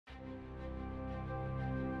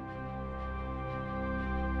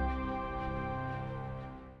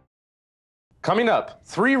Coming up,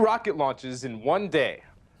 3 rocket launches in one day.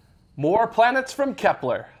 More planets from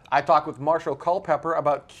Kepler. I talk with Marshall Culpepper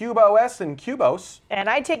about KubOS and KubOS. And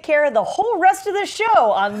I take care of the whole rest of the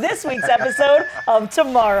show on this week's episode of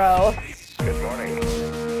Tomorrow. Good morning.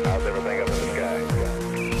 How's everything up in the sky?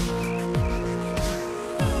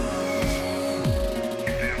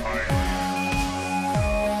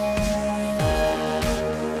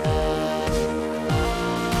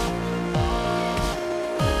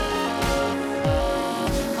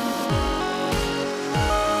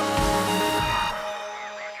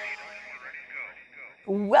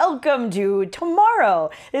 Welcome to Tomorrow.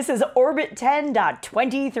 This is Orbit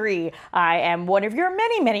 10.23. I am one of your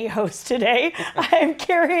many hosts today. I'm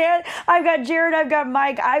Carrie Ann. I've got Jared. I've got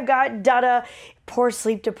Mike. I've got Dada. Poor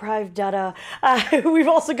sleep-deprived Dada. We've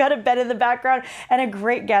also got a bed in the background and a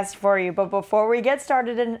great guest for you. But before we get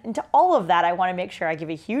started into all of that, I want to make sure I give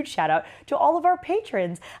a huge shout out to all of our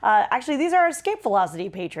patrons. Actually, these are our Escape Velocity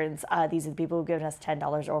patrons. These are the people who've given us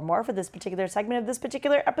 $10 or more for this particular segment of this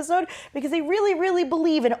particular episode because they really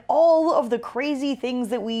believe in all of the crazy things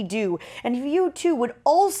that we do. And if you too would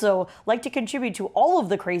also like to contribute to all of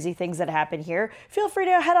the crazy things that happen here, feel free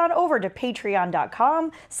to head on over to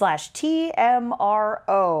patreon.com/TMRO.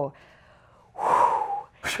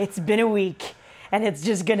 It's been a week, and it's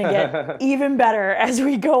just going to get even better as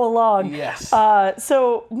we go along. Yes.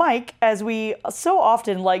 So, Mike, as we so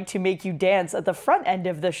often like to make you dance at the front end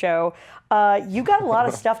of the show, you got a lot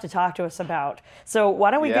of stuff to talk to us about. So why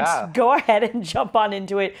don't we just go ahead and jump on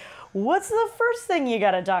into it. What's the first thing you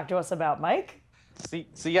got to talk to us about, Mike?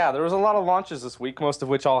 Yeah, there was a lot of launches this week, most of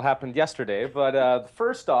which all happened yesterday. But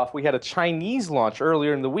first off, we had a Chinese launch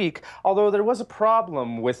earlier in the week, although there was a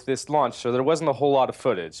problem with this launch, so there wasn't a whole lot of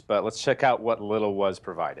footage. But let's check out what little was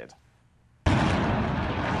provided.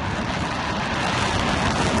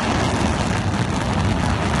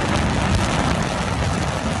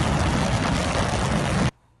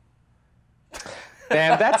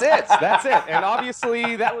 And that's it. And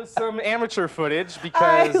obviously, that was some amateur footage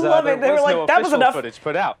because I love it. They were like, no that was official enough footage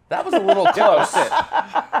put out. That was a little close.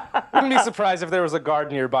 Wouldn't be surprised if there was a guard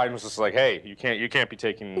nearby and was just like, "Hey, you can't be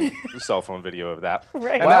taking cell phone video of that."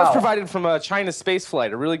 Right. And that was provided from China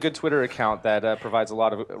Spaceflight, a really good Twitter account that provides a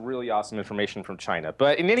lot of really awesome information from China.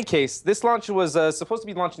 But in any case, this launch was supposed to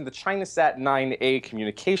be launching the ChinaSat 9A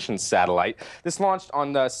communications satellite. This launched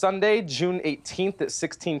on Sunday, June 18th at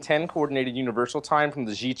 16:10 Coordinated Universal Time from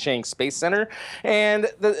the Xichang Space Center. And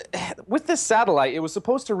with this satellite, it was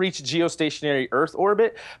supposed to reach geostationary Earth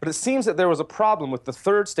orbit, but it seems that there was a problem with the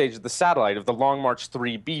third stage of the satellite of the Long March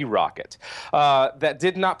 3B rocket that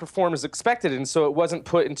did not perform as expected, and so it wasn't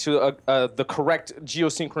put into the correct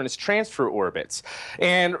geosynchronous transfer orbits.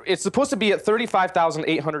 And it's supposed to be at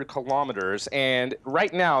 35,800 kilometers, and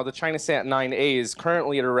right now the ChinaSat 9A is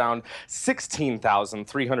currently at around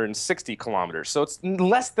 16,360 kilometers. So it's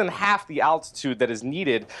less than half the altitude that is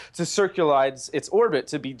needed to circularize its orbit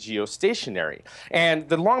to be geostationary. And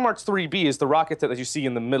the Long March 3B is the rocket that you see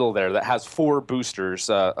in the middle there that has 4 boosters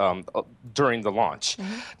during the launch.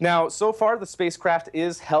 Now, so far, the spacecraft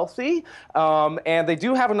is healthy, and they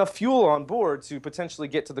do have enough fuel on board to potentially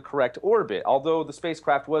get to the correct orbit, although the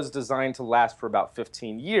spacecraft was designed to last for about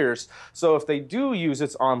 15 years. So if they do use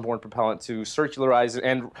its onboard propellant to circularize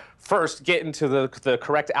and first get into the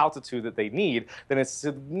correct altitude that they need, then it's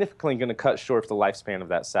significantly going to cut short the lifespan of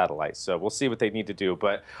that satellite. So we'll see what they need to do.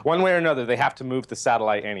 But one way or another, they have to move the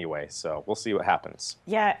satellite anyway. So we'll see what happens.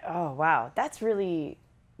 Yeah. Oh, wow. That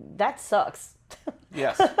sucks.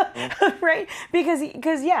 Yes. Right?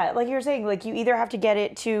 Because yeah, like you were saying, like you either have to get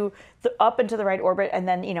it to up into the right orbit, and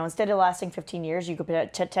then, you know, instead of lasting 15 years, you could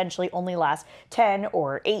potentially only last 10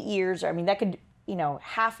 or 8 years. I mean, that could, you know,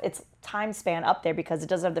 half its time span up there because it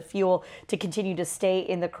doesn't have the fuel to continue to stay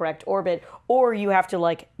in the correct orbit, or you have to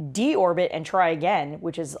like deorbit and try again,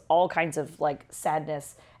 which is all kinds of like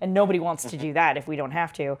sadness, and nobody wants to do that if we don't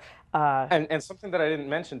have to. And something that I didn't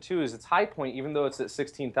mention too is its high point, even though it's at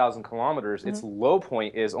 16,000 kilometers, its low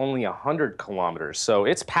point is only 100 kilometers. So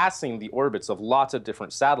it's passing the orbits of lots of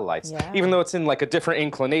different satellites. Yeah. Even though it's in like a different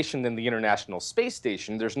inclination than the International Space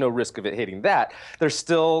Station, there's no risk of it hitting that. There's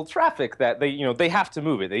still traffic that they have to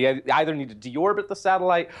move it. They either need to deorbit the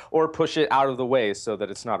satellite or push it out of the way so that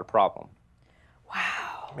it's not a problem.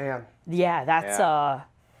 Wow. Man. Yeah, that's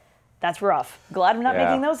rough. Glad I'm not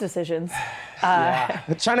making those decisions.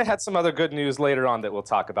 China had some other good news later on that we'll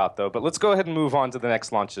talk about, though. But let's go ahead and move on to the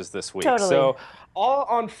next launches this week. Totally. So all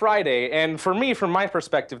on Friday, and for me, from my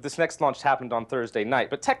perspective, this next launch happened on Thursday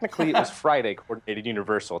night, but technically it was Friday Coordinated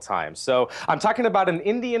Universal Time. So I'm talking about an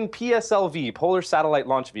Indian PSLV, Polar Satellite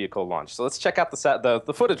Launch Vehicle launch. So let's check out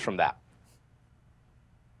the footage from that.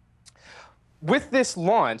 with this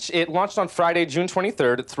launch, it launched on Friday, June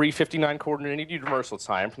 23rd at 3:59 Coordinated Universal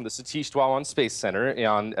Time from the Satish Dhawan Space Center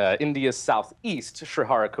on India's southeast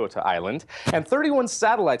Sriharikota Island. And 31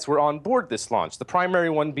 satellites were on board this launch, the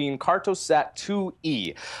primary one being CartoSat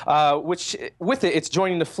 2E, which with it, it's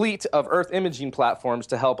joining a fleet of Earth imaging platforms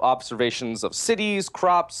to help observations of cities,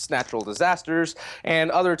 crops, natural disasters,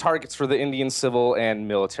 and other targets for the Indian civil and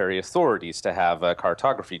military authorities to have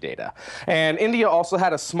cartography data. And India also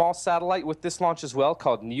had a small satellite with this launch as well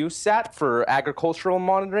called NewSat for agricultural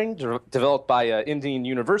monitoring, developed by Indian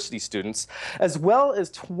university students, as well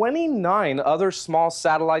as 29 other small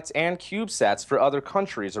satellites and CubeSats for other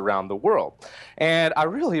countries around the world. And I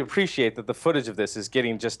really appreciate that the footage of this is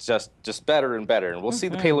getting just better and better, and we'll see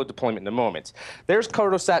the payload deployment in a moment. There's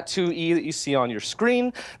CartoSat 2E that you see on your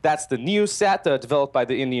screen. That's the NewSat developed by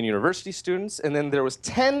the Indian university students, and then there was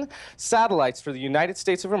 10 satellites for the United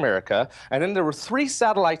States of America, and then there were 3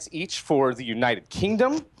 satellites each for the United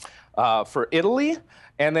Kingdom, for Italy,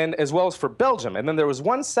 and then as well as for Belgium. And then there was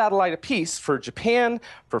 1 satellite apiece for Japan,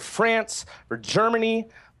 for France, for Germany,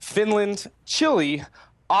 Finland, Chile,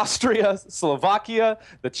 Austria, Slovakia,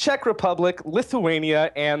 the Czech Republic,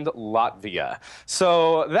 Lithuania, and Latvia.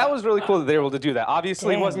 So that was really cool that they were able to do that.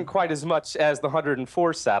 Obviously, it wasn't quite as much as the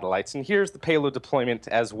 104 satellites. And here's the payload deployment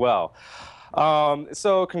as well.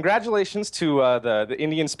 So congratulations to the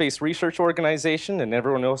Indian Space Research Organization and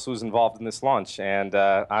everyone else who was involved in this launch. And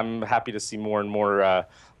I'm happy to see more and more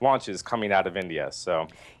launches coming out of India. So,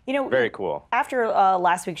 very cool. After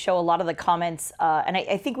last week's show, a lot of the comments, and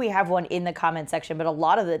I think we have one in the comment section, but a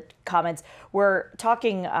lot of the comments were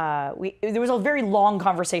talking, there was a very long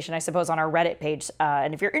conversation, I suppose, on our Reddit page.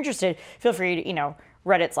 And if you're interested, feel free to,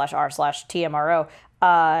 Reddit.r/TMRO.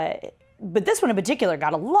 But this one in particular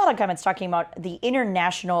got a lot of comments talking about the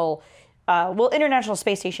international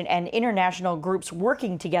Space Station and international groups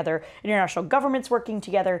working together, international governments working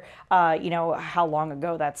together, how long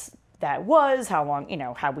ago that was, how long,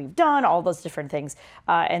 how we've done, all those different things.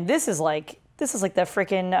 And this is like the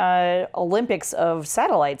freaking Olympics of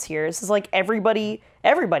satellites here. This is like everybody,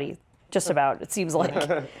 just about, it seems like,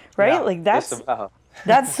 right? Yeah, like that's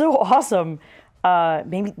so awesome.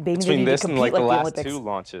 Maybe they Between need this to and compete like the like last the Olympics. 2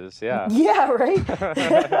 launches, yeah. Yeah, right.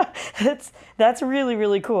 That's really,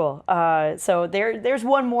 really cool. So there's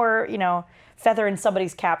one more, feather in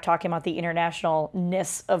somebody's cap talking about the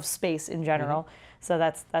internationalness of space in general. So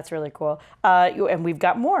that's really cool. And we've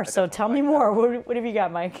got more. So tell me more. What have you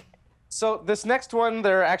got, Mike? So this next one,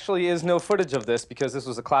 there actually is no footage of this because this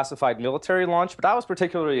was a classified military launch, but I was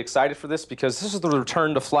particularly excited for this because this is the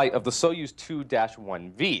return to flight of the Soyuz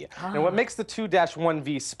 2-1V. And what makes the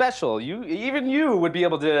 2-1V special, even you would be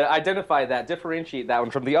able to identify that, differentiate that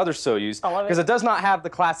one from the other Soyuz, because it does not have the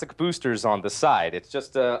classic boosters on the side. It's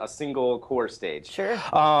just a single core stage. Sure.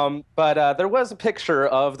 But there was a picture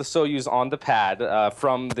of the Soyuz on the pad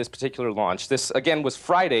from this particular launch. This, again, was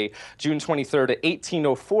Friday, June 23rd at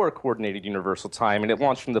 18:04 Coordinated Universal Time, and it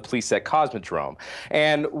launched from the Pleset Cosmodrome.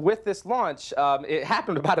 And with this launch, it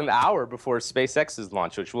happened about an hour before SpaceX's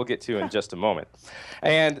launch, which we'll get to in just a moment.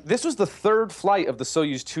 And this was the 3rd flight of the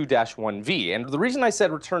Soyuz 2-1V. And the reason I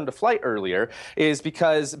said return to flight earlier is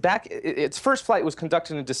because its first flight was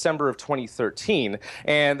conducted in December of 2013,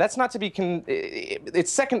 and that's not to be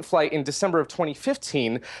its second flight in December of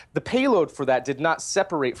 2015. The payload for that did not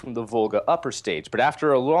separate from the Volga upper stage, but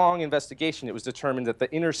after a long investigation, it was determined that the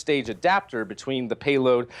interstage adapter between the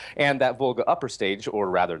payload and that Volga upper stage, or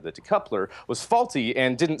rather the decoupler, was faulty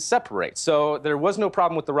and didn't separate. So there was no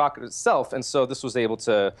problem with the rocket itself, and so this was able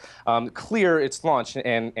to clear its launch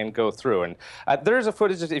and go through. And there's a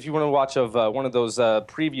footage, if you want to watch, of one of those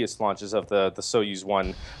previous launches of the Soyuz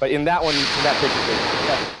 1. But in that one, in that picture, you can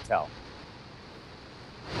definitely tell.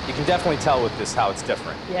 You can definitely tell with this how it's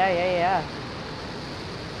different. Yeah.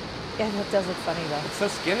 Yeah, that does look funny, though. It's so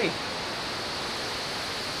skinny.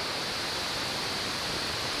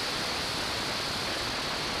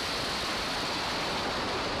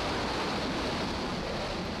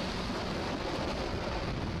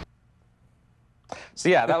 So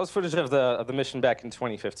yeah, that was footage of the mission back in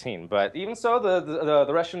 2015. But even so,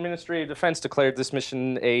 the Russian Ministry of Defense declared this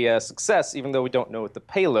mission a success, even though we don't know what the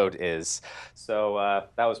payload is. So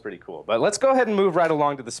that was pretty cool. But let's go ahead and move right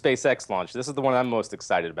along to the SpaceX launch. This is the one I'm most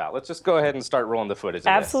excited about. Let's just go ahead and start rolling the footage.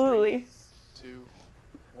 Absolutely. 3, 2,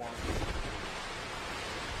 1.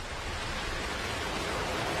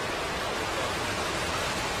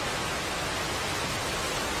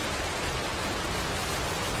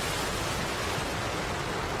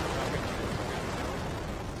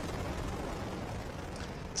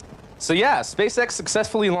 So yeah, SpaceX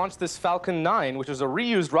successfully launched this Falcon 9, which is a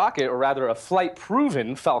reused rocket, or rather a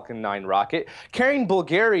flight-proven Falcon 9 rocket, carrying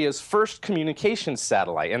Bulgaria's first communications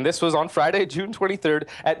satellite. And this was on Friday, June 23rd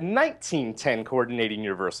at 1910 Coordinating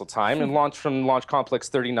Universal Time and launched from Launch Complex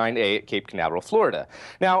 39A at Cape Canaveral, Florida.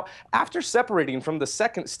 Now, after separating from the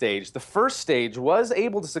second stage, the first stage was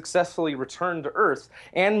able to successfully return to Earth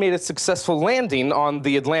and made a successful landing on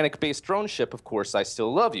the Atlantic-based drone ship, Of Course I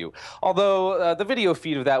Still Love You. Although the video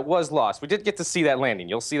feed of that was lost. We did get to see that landing.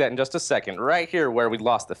 You'll see that in just a second, right here where we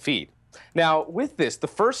lost the feed. Now, with this, the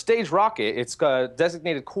first stage rocket, it's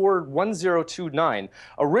designated Core 1029,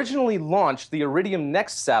 originally launched the Iridium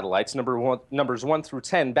Next satellites, numbers 1 through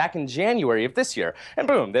 10, back in January of this year. And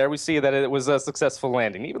boom, there we see that it was a successful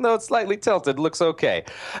landing. Even though it's slightly tilted, it looks okay.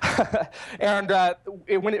 And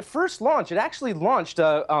when it first launched, it actually launched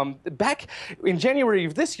back in January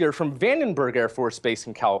of this year from Vandenberg Air Force Base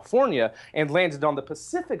in California and landed on the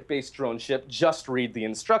Pacific-based drone ship Just Read the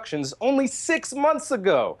Instructions only 6 months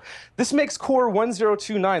ago. This makes Core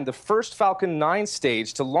 1029 the first Falcon 9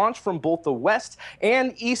 stage to launch from both the west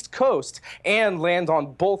and east coast and land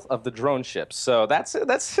on both of the drone ships. So that's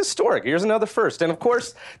historic. Here's another first. And of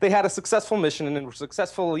course, they had a successful mission and were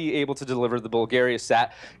successfully able to deliver the Bulgaria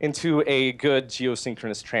sat into a good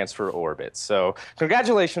geosynchronous transfer orbit. So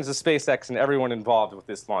congratulations to SpaceX and everyone involved with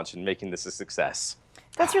this launch and making this a success.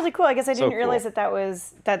 That's really cool. I guess I didn't realize cool.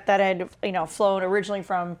 that had flown originally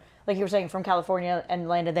from, like you were saying, from California and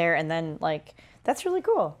landed there, and then that's really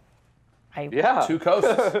cool. Yeah. Two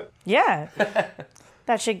coasts. Yeah.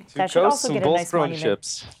 That should also get a nice monument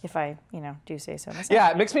ships. if I do say so myself.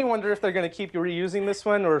 Yeah, it makes me wonder if they're going to keep reusing this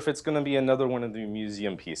one or if it's going to be another one of the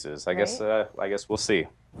museum pieces. I guess we'll see.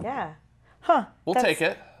 Yeah. Huh. We'll take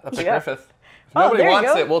it up at Yeah. Griffith. If nobody there you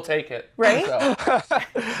wants go. it, we'll take it. Right? So,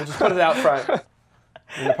 we'll just put it out front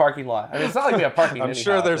in the parking lot. I mean, it's not like we have parking. I'm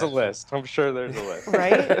sure there's a list. I'm sure there's a list.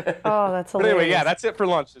 Right? Oh, that's hilarious. But anyway, yeah, that's it for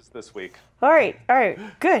launches this week. All right,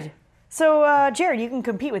 good. So, Jared, you can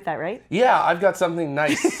compete with that, right? Yeah, I've got something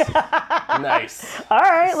nice. Nice. All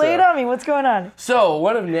right, lay it on me. What's going on? So,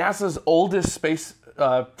 one of NASA's oldest space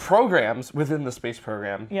programs within the space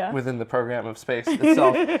program, within the program of space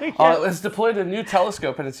itself, has deployed a new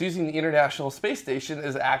telescope, and it's using the International Space Station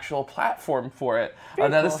as an actual platform for it.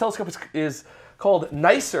 Now, this telescope is called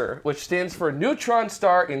NICER, which stands for Neutron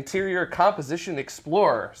Star Interior Composition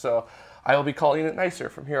Explorer. So I will be calling it NICER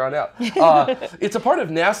from here on out. It's a part of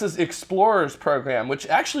NASA's Explorers program, which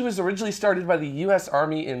actually was originally started by the U.S.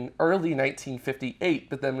 Army in early 1958,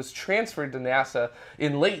 but then was transferred to NASA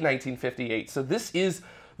in late 1958. So this is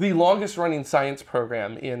the longest running science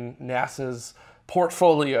program in NASA's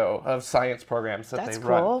portfolio of science programs that they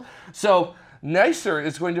run. Cool. So NICER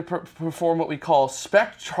is going to perform what we call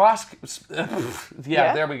spectroscopy.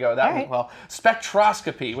 There we go. That one. Well,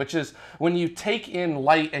 spectroscopy, which is when you take in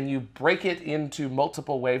light and you break it into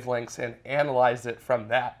multiple wavelengths and analyze it from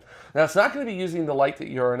that. Now, it's not going to be using the light that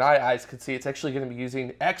your and I eyes could see. It's actually going to be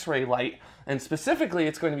using X-ray light, and specifically,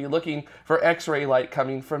 it's going to be looking for X-ray light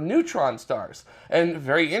coming from neutron stars. And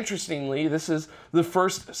very interestingly, this is the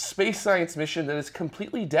first space science mission that is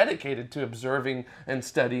completely dedicated to observing and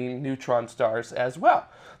studying neutron stars as well.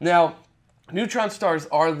 Now, neutron stars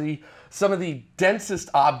are some of the densest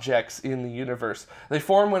objects in the universe. They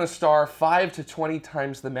form when a star 5 to 20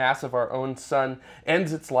 times the mass of our own sun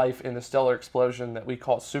ends its life in a stellar explosion that we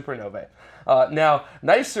call supernovae. Now,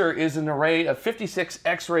 NICER is an array of 56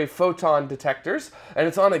 X-ray photon detectors, and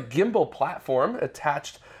it's on a gimbal platform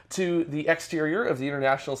attached to the exterior of the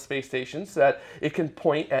International Space Station so that it can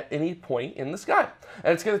point at any point in the sky.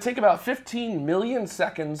 And it's going to take about 15 million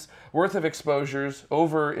seconds worth of exposures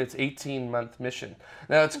over its 18-month mission.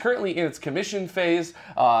 Now, it's currently in its commission phase.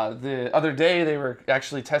 The other day, they were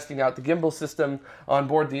actually testing out the gimbal system on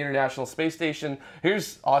board the International Space Station.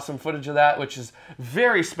 Here's awesome footage of that, which is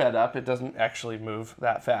very sped up. It doesn't actually move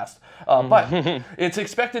that fast. But it's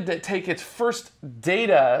expected to take its first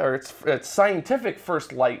data, or its scientific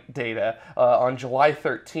first light data on July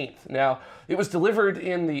 13th. Now, it was delivered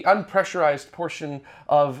in the unpressurized portion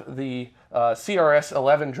of the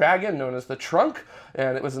CRS-11 Dragon, known as the trunk,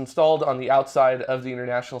 and it was installed on the outside of the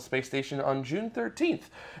International Space Station on June 13th.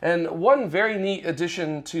 And one very neat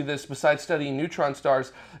addition to this, besides studying neutron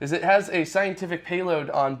stars, is it has a scientific payload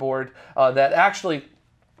on board that actually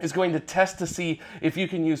is going to test to see if you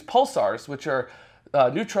can use pulsars, which are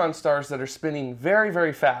neutron stars that are spinning very,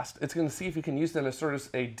 very fast. It's going to see if you can use them as sort of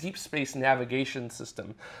a deep space navigation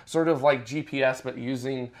system, sort of like GPS, but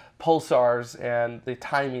using pulsars and the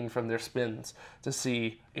timing from their spins to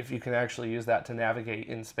see if you can actually use that to navigate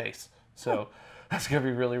in space. So that's going to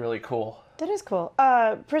be really, really cool. That is cool.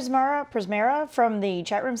 Prismara from the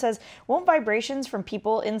chat room says, won't vibrations from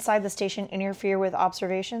people inside the station interfere with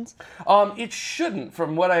observations? It shouldn't,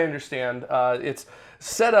 from what I understand. It's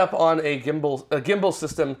set up on a gimbal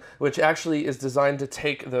system, which actually is designed to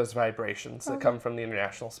take those vibrations that come from the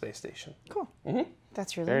International Space Station. Cool.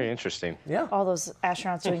 That's really Very interesting. Yeah. All those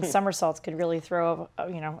astronauts doing somersaults could really throw,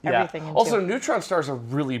 everything into. Also, neutron stars are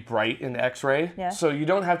really bright in X-ray, Yeah. so you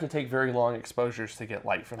don't have to take very long exposures to get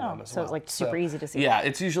light from them as well. So it's like super easy to see. Yeah,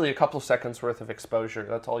 it's usually a couple seconds worth of exposure.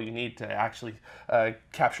 That's all you need to actually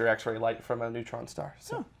capture X-ray light from a neutron star.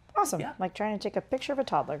 So. Awesome. Like trying to take a picture of a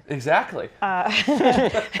toddler. Exactly.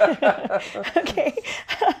 Okay.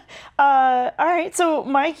 All right. So,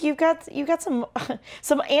 Mike, you got some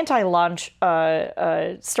anti-launch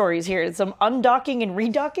stories here. Some undocking and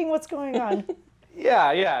redocking. What's going on?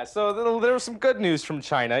 Yeah. So there was some good news from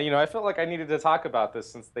China. I felt like I needed to talk about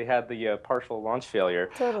this since they had the partial launch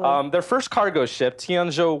failure. Totally. Their first cargo ship,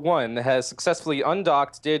 Tianzhou-1, has successfully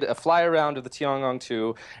undocked, did a fly around of the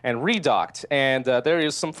Tiangong-2, and redocked. And there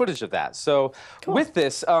is some footage of that. So with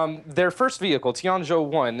this, their first vehicle,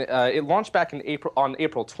 Tianzhou-1, it launched back on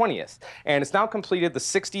April 20th. And it's now completed the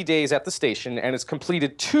 60 days at the station, and it's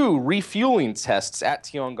completed 2 refueling tests at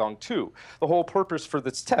Tiangong-2. The whole purpose for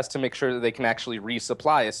this test to make sure that they can actually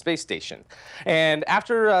resupply a space station. And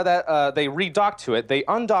after that, they redocked to it. They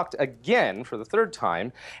undocked again for the 3rd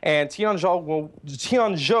time, and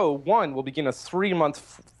Tianzhou-1 will begin a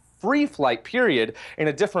 3-month free flight period in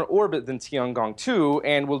a different orbit than Tiangong-2,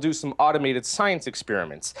 and will do some automated science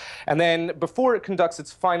experiments. And then before it conducts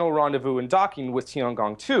its final rendezvous and docking with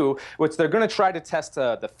Tiangong-2, which they're going to try to test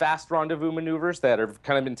the fast rendezvous maneuvers that have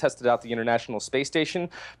kind of been tested out the International Space Station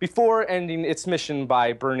before ending its mission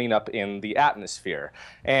by burning up in the atmosphere.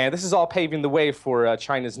 And this is all paving the way for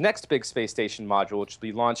China's next big space station module, which will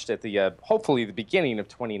be launched at the hopefully the beginning of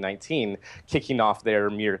 2019, kicking off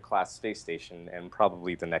their Mir-class space station and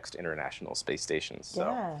probably the next International Space Station.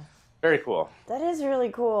 So, very cool. That is really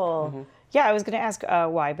cool. Yeah, I was going to ask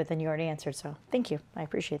why, but then you already answered, so thank you. I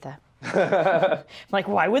appreciate that. I'm like,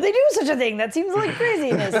 why would they do such a thing? That seems like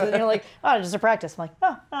craziness. And you're like, oh, just a practice. I'm like,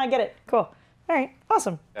 oh, I get it. Cool. All right,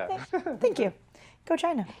 awesome. Yeah. Thank you. Go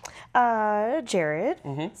China. Jared,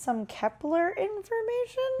 some Kepler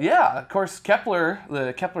information? Yeah, of course, Kepler,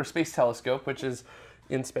 the Kepler Space Telescope, which is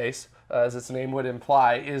in space, as its name would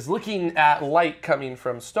imply, is looking at light coming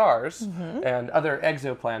from stars and other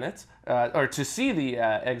exoplanets, or to see the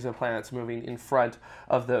exoplanets moving in front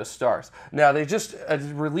of those stars. Now, they just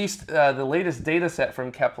released the latest data set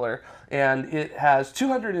from Kepler, and it has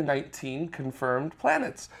 219 confirmed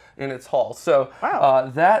planets in its hull. So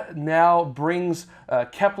that now brings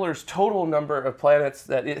Kepler's total number of planets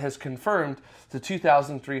that it has confirmed to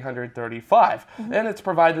 2,335. And it's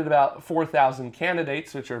provided about 4,000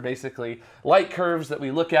 candidates, which are basically light curves that we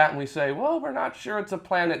look at and we say, well, we're not sure it's a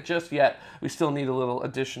planet just yet. We still need a little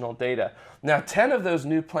additional data. Now, 10 of those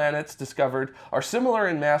new planets discovered are similar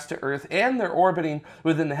in mass to Earth, and they're orbiting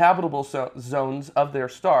within the habitable zones of their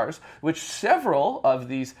stars, which several of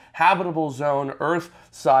these habitable zone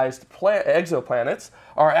Earth-sized exoplanets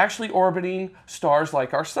are actually orbiting stars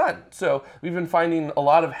like our sun. So we've been finding a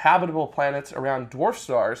lot of habitable planets around dwarf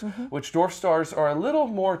stars, which dwarf stars are a little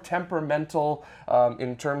more temperamental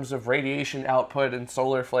in terms of radiation output and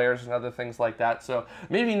solar flares and other things like that. So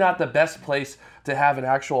maybe not the best place to have an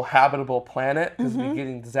actual habitable planet, because we're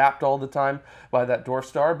getting zapped all the time by that dwarf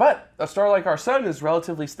star. But a star like our sun is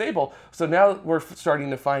relatively stable, so now we're starting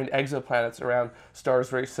to find exoplanets around stars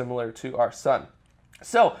very similar to our sun.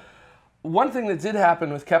 So one thing that did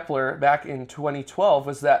happen with Kepler back in 2012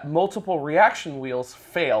 was that multiple reaction wheels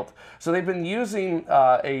failed. So they've been using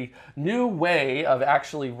a new way of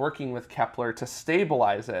actually working with Kepler to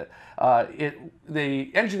stabilize it.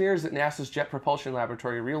 The engineers at NASA's Jet Propulsion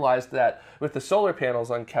Laboratory realized that with the solar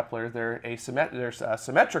panels on Kepler, they're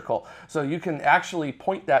symmetrical. So you can actually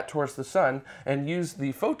point that towards the sun and use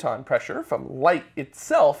the photon pressure from light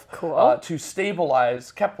itself to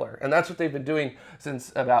stabilize Kepler. And that's what they've been doing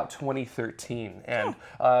since about 2013. And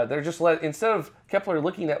they're just instead of Kepler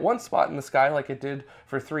looking at one spot in the sky like it did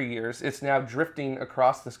for 3 years, it's now drifting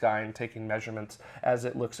across the sky and taking measurements as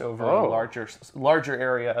it looks over a larger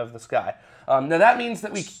area of the sky. Now that means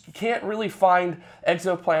that we can't really find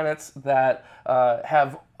exoplanets that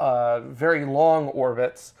have very long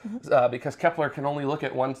orbits because Kepler can only look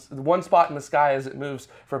at one spot in the sky as it moves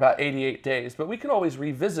for about 88 days. But we can always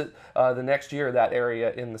revisit the next year that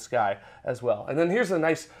area in the sky as well. And then here's a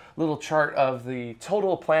nice little chart of the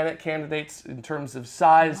total planet candidates in terms terms of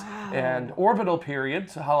size and orbital period,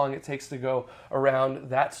 so how long it takes to go around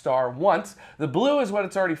that star once. The blue is what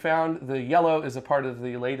it's already found. The yellow is a part of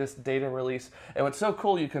the latest data release. And what's so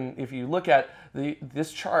cool, you can, if you look at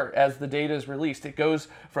this chart as the data is released, it goes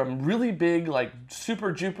from really big, like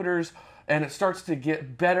super Jupiters, and it starts to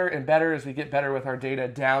get better and better as we get better with our data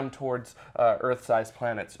down towards Earth-sized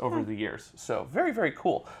planets over the years. So very, very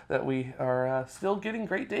cool that we are still getting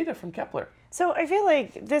great data from Kepler. So I feel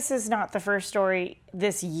like this is not the first story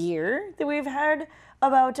this year that we've had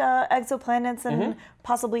about exoplanets and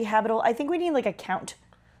possibly habitable. I think we need like a count.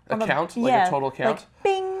 A count? Like a total count? Like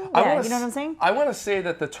bing! Yeah, you know what I'm saying? I want to say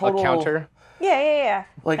that the total... A counter? Yeah.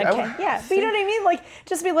 Like, yeah, but you know what I mean? Like,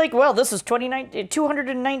 just be like, well, this is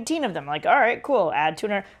 219 of them. Like, all right, cool, add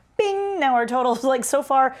 200. Bing! Now our total is like so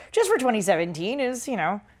far, just for 2017, is, you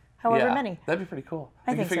know, however many. That'd be pretty cool.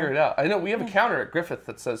 I We think can figure so. it out. I know we have a counter at Griffith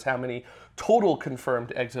that says how many total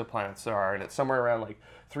confirmed exoplanets there are, and it's somewhere around like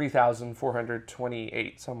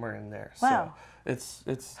 3,428, somewhere in there. Wow. So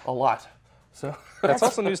it's a lot. So That's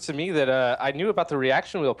also news to me that I knew about the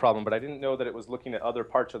reaction wheel problem, but I didn't know that it was looking at other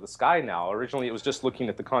parts of the sky now. Originally, it was just looking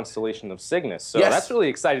at the constellation of Cygnus. So Yes. that's really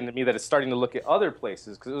exciting to me that it's starting to look at other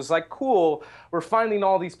places, because it was like, cool, we're finding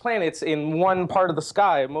all these planets in one part of the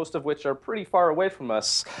sky, most of which are pretty far away from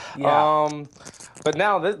us. Yeah. But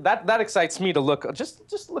now that excites me to look,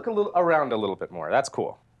 just look around a little bit more. That's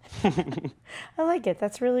cool. I like it.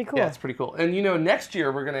 That's really cool. yeah, it's pretty cool. And you know, next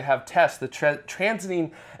year we're going to have TESS, the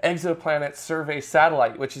Transiting Exoplanet Survey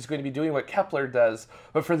Satellite, which is going to be doing what Kepler does,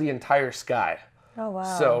 but for the entire sky. Oh,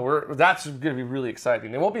 wow. So that's going to be really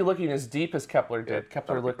exciting. It won't be looking as deep as Kepler did.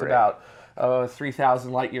 Kepler that'd be looked great. about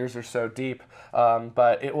 3,000 light years or so deep,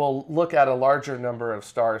 but it will look at a larger number of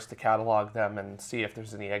stars to catalog them and see if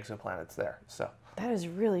there's any exoplanets there. So That is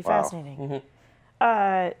really fascinating.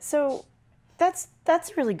 So that's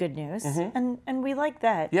really good news, and we like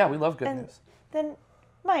that. yeah, we love good And news. then,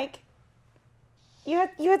 Mike, you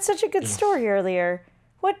had such a good story earlier.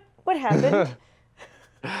 What happened?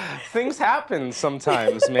 Things happen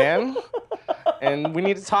sometimes, man. And we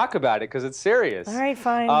need to talk about it because it's serious. All right,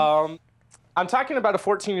 fine. I'm talking about a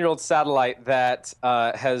 14-year-old satellite that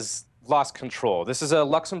has lost control. This is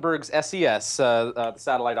Luxembourg's SES, the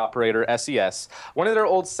satellite operator SES. One of their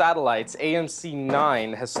old satellites,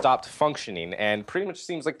 AMC-9, has stopped functioning and pretty much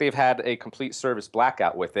seems like they've had a complete service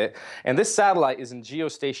blackout with it. And this satellite is in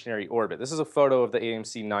geostationary orbit. This is a photo of the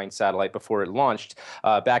AMC-9 satellite before it launched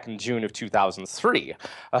back in June of 2003,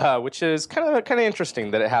 which is kind of interesting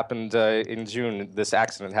that it happened in June. This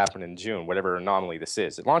accident happened in June, whatever anomaly this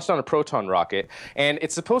is. It launched on a Proton rocket, and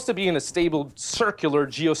it's supposed to be in a stable circular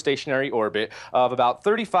geostationary orbit of about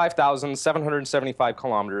 35,775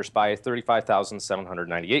 kilometers by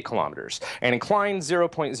 35,798 kilometers, and inclined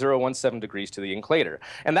 0.017 degrees to the equator.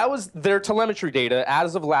 And that was their telemetry data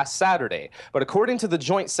as of last Saturday. But according to the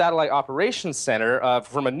Joint Satellite Operations Center,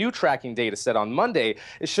 from a new tracking data set on Monday,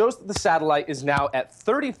 it shows that the satellite is now at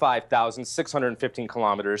 35,615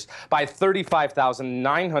 kilometers by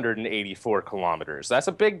 35,984 kilometers. That's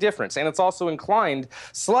a big difference, and it's also inclined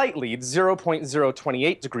slightly,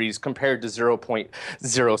 0.028 degrees compared to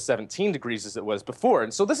 0.017 degrees as it was before.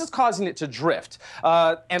 And so this is causing it to drift.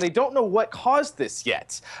 And they don't know what caused this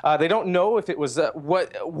yet. They don't know if it was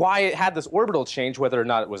why it had this orbital change, whether or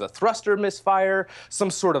not it was a thruster misfire,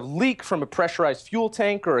 some sort of leak from a pressurized fuel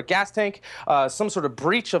tank or a gas tank, some sort of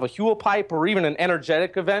breach of a fuel pipe, or even an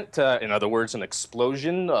energetic event, in other words, an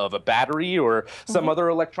explosion of a battery or some other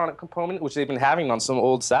electronic component, which they've been having on some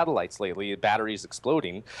old satellites lately, batteries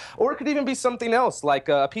exploding. Or it could even be something else, like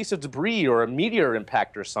a piece of debris or a meteor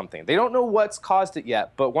impact or something. They don't know what's caused it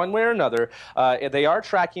yet, but one way or another, they are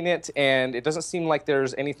tracking it, and it doesn't seem like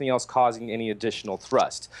there's anything else causing any additional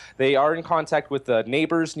thrust. They are in contact with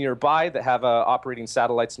neighbors nearby that have operating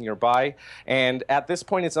satellites nearby, and at this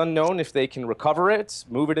point it's unknown if they can recover it,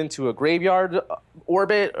 move it into a graveyard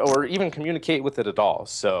orbit, or even communicate with it at all.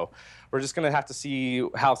 So we're just going to have to see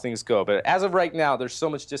how things go. But as of right now, there's so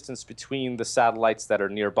much distance between the satellites that are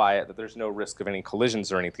nearby it that there's no risk of any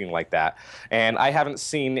collisions or anything like that. And I haven't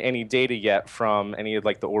seen any data yet from any of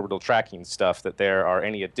like the orbital tracking stuff that there are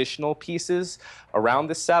any additional pieces around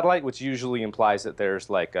this satellite, which usually implies that there's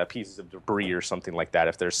like pieces of debris or something like that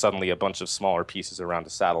if there's suddenly a bunch of smaller pieces around a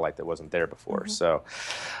satellite that wasn't there before. So,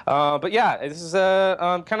 but yeah, this is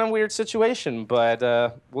a kind of weird situation, but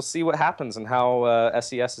we'll see what happens and how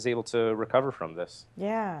SES is able to recover from this.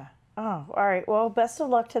 Yeah. Oh, all right. Well, best of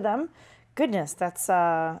luck to them. Goodness, that's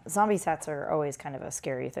zombie sats are always kind of a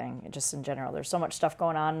scary thing, just in general. There's so much stuff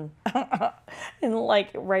going on in like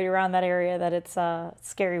right around that area that it's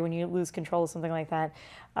scary when you lose control of something like that.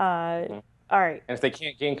 All right. And if they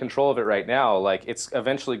can't gain control of it right now, like it's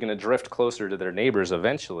eventually going to drift closer to their neighbors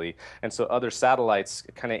eventually. And so other satellites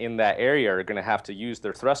kind of in that area are going to have to use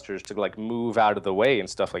their thrusters to like move out of the way and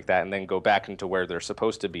stuff like that and then go back into where they're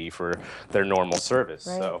supposed to be for their normal service.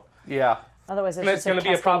 Right. So Yeah. Otherwise, it's going to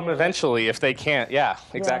be a problem eventually if they can't. Yeah,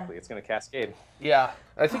 exactly. It's going to cascade. Yeah,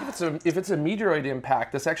 I think if it's a meteoroid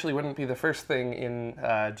impact, this actually wouldn't be the first thing in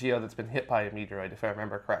GEO that's been hit by a meteoroid, if I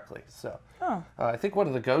remember correctly. So I think one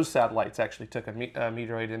of the GOES satellites actually took a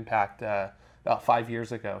meteoroid impact about 5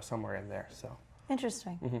 years ago, somewhere in there. So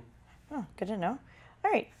interesting. Oh, good to know.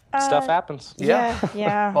 All right. Stuff happens.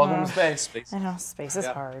 Yeah. Welcome to space. I know space is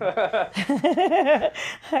hard. All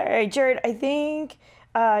right, Jared. I think.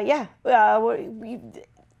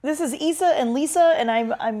 This is Issa and Lisa, and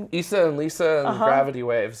I'm Issa and Lisa and gravity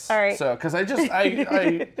waves. All right. So, because I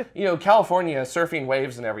California surfing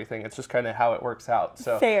waves and everything, it's just kind of how it works out.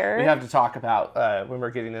 So Fair. we have to talk about when we're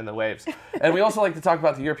getting in the waves. And we also like to talk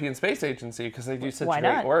about the European Space Agency because they do such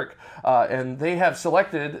great work. And they have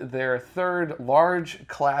selected their third large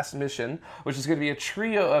class mission, which is going to be a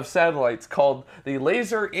trio of satellites called the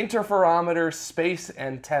Laser Interferometer Space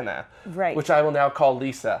Antenna, which I will now call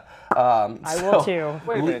Lisa. I will too.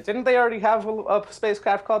 Wait a minute, didn't they already have a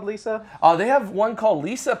spacecraft called Lisa? They have one called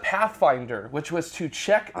Lisa Pathfinder, which was to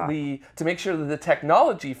check to make sure that the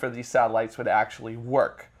technology for these satellites would actually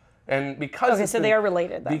work. And because they are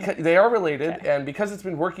related then. They are related, and because it's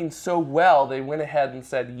been working so well, they went ahead and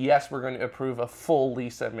said, yes, we're going to approve a full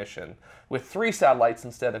Lisa mission with 3 satellites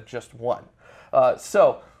instead of just 1.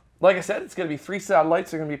 Like I said, it's going to be 3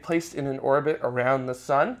 satellites. They're going to be placed in an orbit around the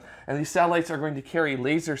sun. And these satellites are going to carry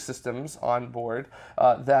laser systems on board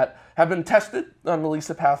that have been tested on the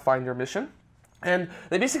Lisa Pathfinder mission. And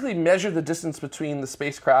they basically measure the distance between the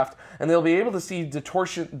spacecraft, and they'll be able to see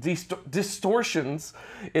distortions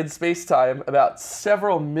in space-time about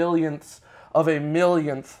several millionths of a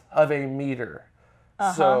meter.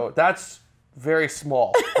 So that's very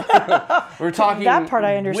small. We're talking that part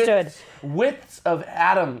I understood. Widths of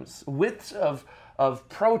atoms, widths of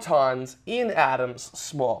protons in atoms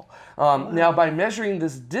small. Now, by measuring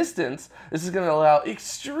this distance, this is going to allow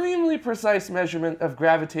extremely precise measurement of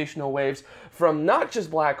gravitational waves from not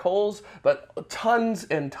just black holes, but tons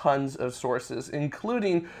and tons of sources,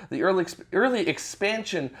 including the early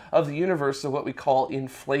expansion of the universe of what we call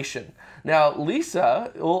inflation. Now,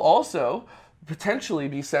 Lisa will also potentially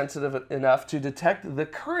be sensitive enough to detect the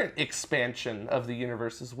current expansion of the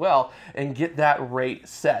universe as well and get that rate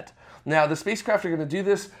set. Now, the spacecraft are going to do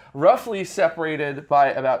this roughly separated by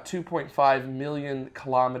about 2.5 million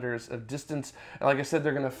kilometers of distance. And like I said,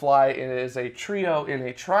 they're going to fly as a trio in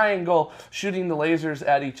a triangle, shooting the lasers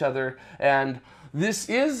at each other. And this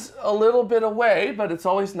is a little bit away, but it's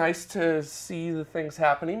always nice to see the things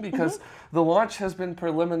happening because the launch has been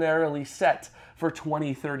preliminarily set for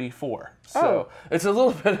 2034. So it's a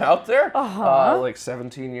little bit out there, like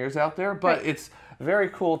 17 years out there, but it's very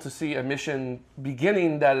cool to see a mission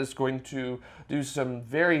beginning that is going to do some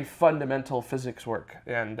very fundamental physics work.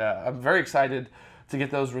 And I'm very excited to get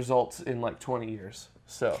those results in like 20 years.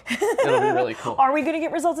 So it'll be really cool. Are we going to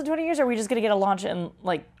get results in 20 years, or are we just going to get a launch in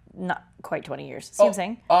like not quite 20 years? See what I'm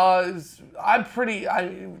saying?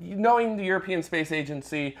 Knowing the European Space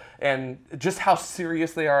Agency and just how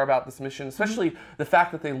serious they are about this mission, especially the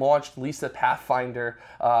fact that they launched Lisa Pathfinder,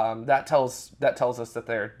 that tells us that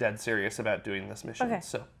they're dead serious about doing this mission. Okay.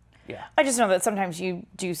 So, yeah. I just know that sometimes you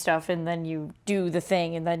do stuff and then you do the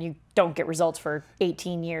thing and then you don't get results for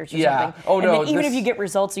 18 years or something. Oh, no. And then even if you get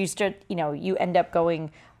results, you end up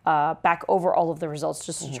going back over all of the results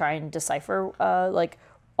just to try and decipher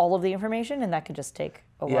all of the information, and that could just take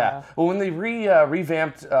a while. Yeah. Well, when they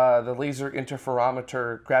revamped the Laser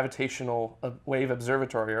Interferometer Gravitational Wave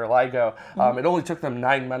Observatory, or LIGO, it only took them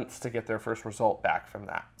 9 months to get their first result back from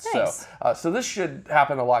that. Nice. So this should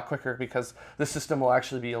happen a lot quicker because the system will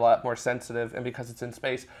actually be a lot more sensitive, and because it's in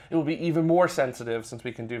space, it will be even more sensitive since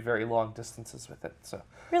we can do very long distances with it. So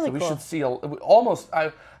we should see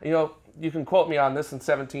you can quote me on this in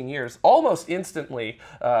 17 years, almost instantly,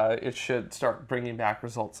 it should start bringing back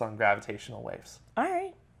results on gravitational waves. All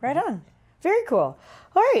right, right on. Very cool.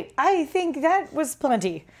 All right, I think that was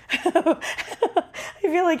plenty. I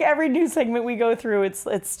feel like every news segment we go through,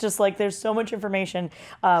 it's just like there's so much information.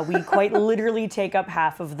 We quite literally take up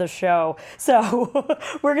half of the show. So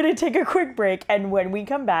we're going to take a quick break, and when we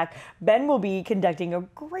come back, Ben will be conducting a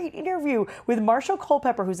great interview with Marshall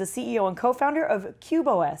Culpepper, who's the CEO and co-founder of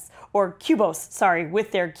KubOS, or KubOS, sorry,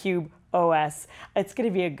 with their CubeOS. It's going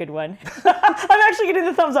to be a good one. I'm actually getting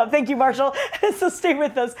the thumbs up. Thank you, Marshall. So stay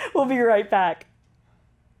with us. We'll be right back.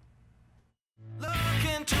 Look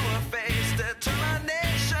into her face,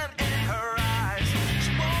 determination in her eyes.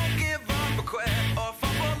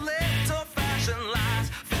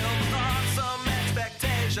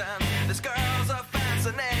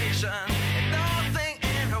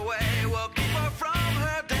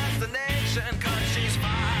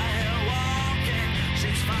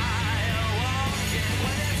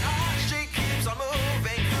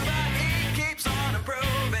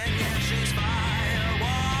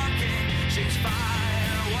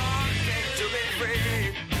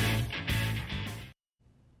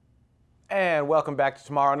 And welcome back to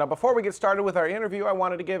Tomorrow. Now, before we get started with our interview, I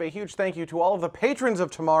wanted to give a huge thank you to all of the patrons of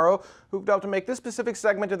Tomorrow who've helped to make this specific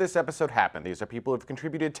segment of this episode happen. These are people who've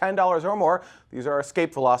contributed $10 or more. These are our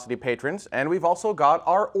Escape Velocity patrons. And we've also got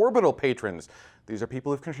our Orbital patrons. These are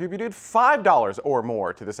people who've contributed $5 or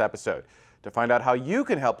more to this episode. To find out how you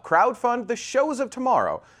can help crowdfund the shows of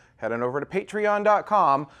tomorrow, head on over to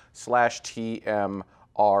patreon.com/TMRO.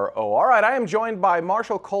 All right, I am joined by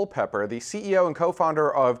Marshall Culpepper, the CEO and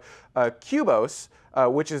co-founder of KubOS,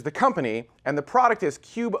 which is the company, and the product is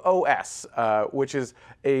KubOS, which is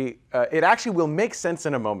it actually will make sense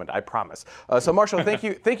in a moment, I promise. So Marshall, thank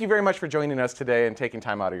you very much for joining us today and taking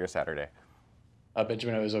time out of your Saturday.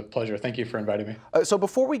 Benjamin, it was a pleasure. Thank you for inviting me. So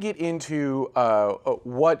before we get into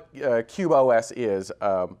what KubOS is,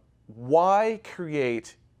 why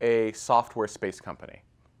create a software space company?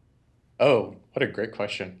 Oh, what a great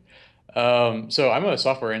question. So I'm a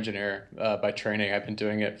software engineer by training. I've been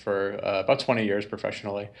doing it for about 20 years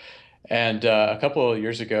professionally. And a couple of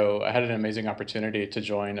years ago, I had an amazing opportunity to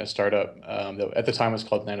join a startup that at the time was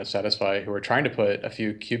called NanoSatisfy, who were trying to put a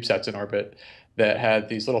few CubeSats in orbit that had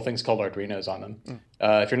these little things called Arduinos on them.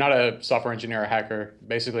 If you're not a software engineer or hacker,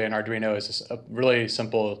 basically an Arduino is a really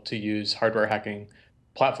simple to use hardware hacking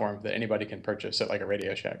platform that anybody can purchase at like a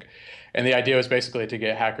Radio Shack. And the idea was basically to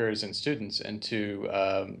get hackers and students into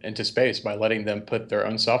space by letting them put their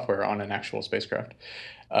own software on an actual spacecraft.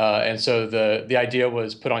 And so the idea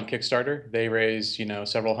was put on Kickstarter. They raised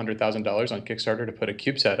several $100,000 on Kickstarter to put a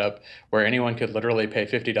CubeSat up where anyone could literally pay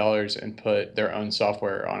 $50 and put their own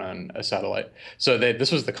software on a satellite. So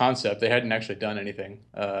this was the concept. They hadn't actually done anything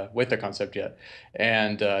with the concept yet.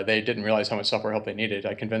 And they didn't realize how much software help they needed.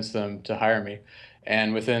 I convinced them to hire me.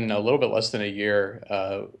 And within a little bit less than a year,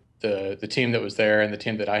 the team that was there and the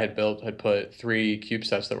team that I had built had put 3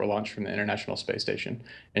 CubeSats that were launched from the International Space Station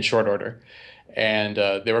in short order. And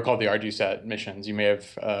they were called the RGSat missions. You may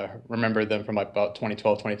have remembered them from about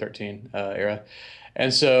 2012, 2013 era.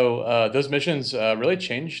 And so those missions really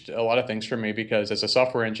changed a lot of things for me because as a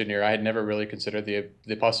software engineer, I had never really considered the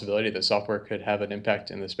possibility that software could have an impact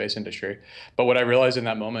in the space industry. But what I realized in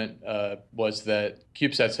that moment was that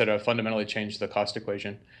CubeSats had fundamentally changed the cost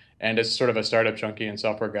equation. And as sort of a startup junkie and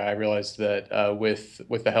software guy, I realized that with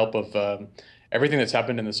the help of everything that's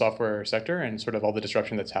happened in the software sector and sort of all the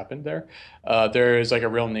disruption that's happened there, there is like a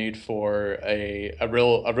real need for a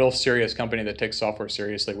real serious company that takes software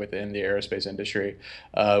seriously within the aerospace industry,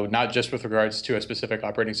 not just with regards to a specific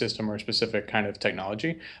operating system or a specific kind of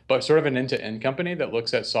technology, but sort of an end-to-end company that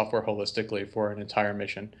looks at software holistically for an entire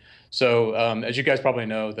mission. So as you guys probably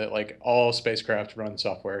know, that like all spacecraft run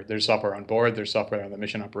software. There's software on board, there's software on the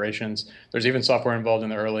mission operations, there's even software involved in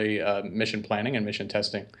the early mission planning and mission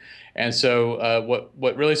testing. And so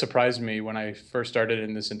what really surprised me when I first started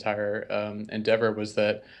in this entire endeavor was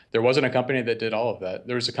that there wasn't a company that did all of that.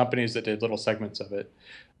 There was companies that did little segments of it.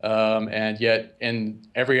 And yet in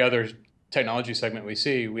every other technology segment we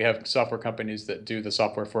see, we have software companies that do the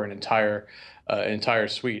software for an entire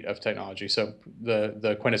suite of technology. So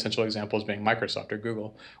the quintessential examples being Microsoft or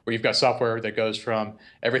Google, where you've got software that goes from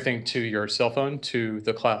everything to your cell phone to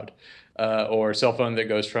the cloud, or a cell phone that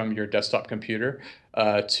goes from your desktop computer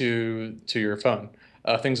to your phone.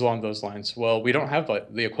 Things along those lines. Well, we don't have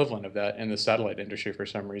the equivalent of that in the satellite industry for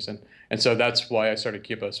some reason. And so that's why I started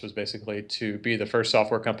KubOS, was basically to be the first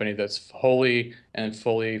software company that's wholly and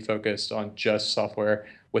fully focused on just software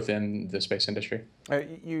within the space industry.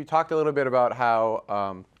 You talked a little bit about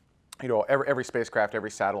how every spacecraft, every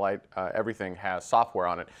satellite, everything has software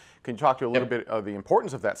on it. Can you talk to a little bit of the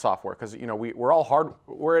importance of that software? Because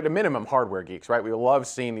we're at a minimum hardware geeks, right? We love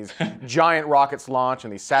seeing these giant rockets launch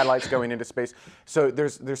and these satellites going into space. So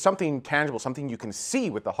there's something tangible, something you can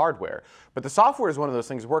see with the hardware. But the software is one of those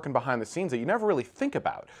things working behind the scenes that you never really think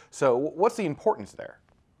about. So what's the importance there?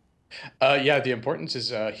 Yeah, the importance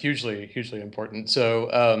is hugely, hugely important.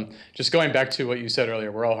 So just going back to what you said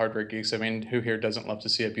earlier, we're all hardware geeks. I mean, who here doesn't love to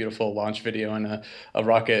see a beautiful launch video and a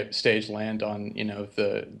rocket stage land on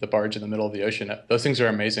the barge in the middle of the ocean? Those things are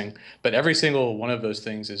amazing. But every single one of those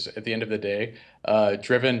things is, at the end of the day,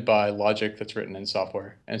 driven by logic that's written in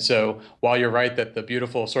software. And so while you're right that the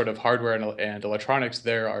beautiful sort of hardware and electronics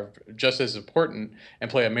there are just as important and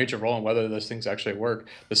play a major role in whether those things actually work,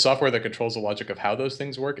 the software that controls the logic of how those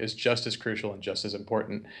things work is just as crucial and just as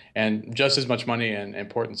important, and just as much money and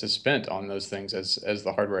importance is spent on those things as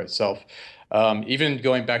the hardware itself. Even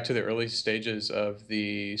going back to the early stages of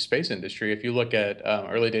the space industry, if you look at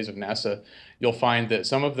early days of NASA, you'll find that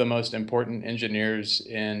some of the most important engineers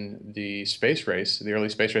in the space race, the early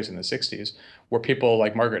space race in the 60s, were people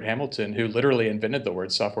like Margaret Hamilton, who literally invented the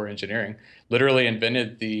word software engineering, literally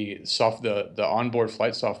invented the onboard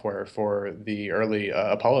flight software for the early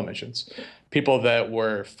Apollo missions. People that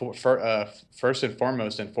were first and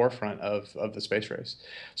foremost in forefront of the space race.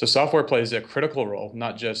 So software plays a critical role,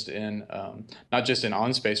 not just in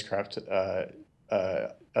on spacecraft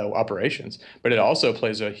operations, but it also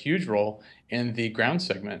plays a huge role in the ground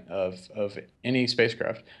segment of any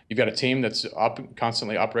spacecraft. You've got a team that's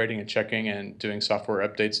constantly operating and checking and doing software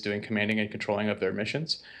updates, doing commanding and controlling of their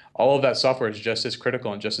missions. All of that software is just as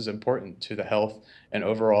critical and just as important to the health and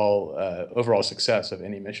overall success of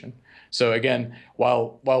any mission. So again,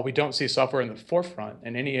 while we don't see software in the forefront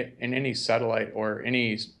in any satellite or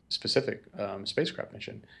any specific spacecraft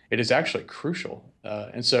mission, it is actually crucial.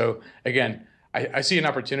 And so again, I see an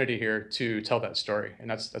opportunity here to tell that story, and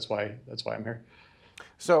that's why I'm here.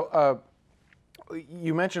 So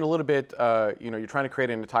you mentioned a little bit, you're trying to create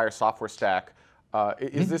an entire software stack.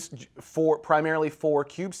 Is this primarily for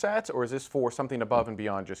CubeSats, or is this for something above and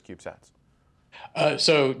beyond just CubeSats?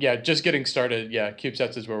 So yeah, just getting started. Yeah,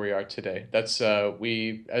 CubeSats is where we are today. That's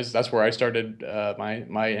that's where I started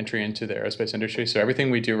my entry into the aerospace industry. So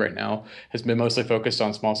everything we do right now has been mostly focused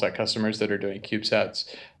on small sat customers that are doing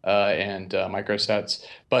CubeSats and microsats.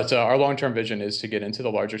 But our long-term vision is to get into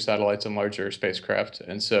the larger satellites and larger spacecraft.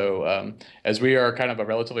 And so as we are kind of a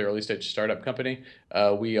relatively early stage startup company,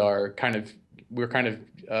 we're kind of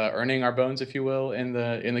earning our bones, if you will, in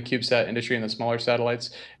the CubeSat industry and the smaller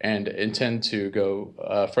satellites, and intend to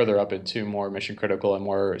go further up into more mission critical and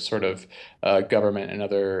more sort of government and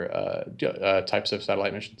other types of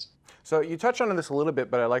satellite missions. So you touched on this a little bit,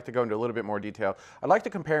 but I'd like to go into a little bit more detail. I'd like to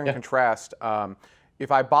compare and contrast.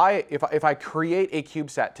 If I create a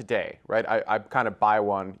CubeSat today, right? I kind of buy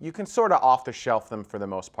one. You can sort of off the shelf them for the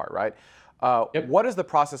most part, right? What is the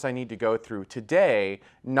process I need to go through today,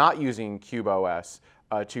 not using KubOS,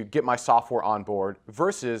 to get my software on board,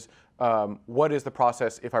 versus what is the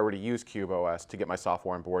process if I were to use KubOS to get my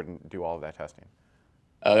software on board and do all of that testing?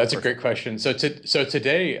 That's a great question. So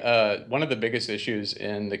today, one of the biggest issues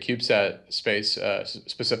in the CubeSat space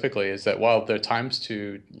specifically is that while the times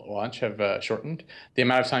to launch have shortened, the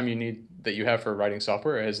amount of time that you have for writing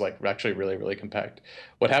software is actually really, really compact.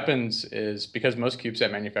 What happens is, because most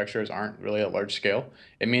CubeSat manufacturers aren't really at large scale,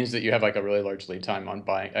 it means that you have a really large lead time on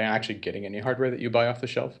buying and actually getting any hardware that you buy off the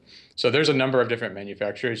shelf. So there's a number of different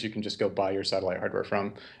manufacturers you can just go buy your satellite hardware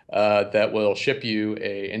from that will ship you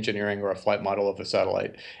a engineering or a flight model of the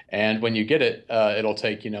satellite. And when you get it, it'll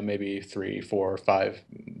take maybe 3, 4,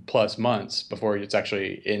 5+ months before it's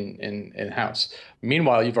actually in-house.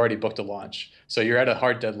 Meanwhile, you've already booked a launch. So you're at a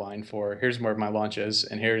hard deadline for, here's where my launch is,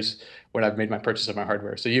 and here's when I've made my purchase of my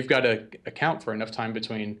hardware. So you've got to account for enough time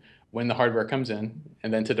between when the hardware comes in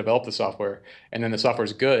and then to develop the software, and then the software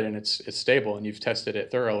is good and it's stable and you've tested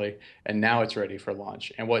it thoroughly, and now it's ready for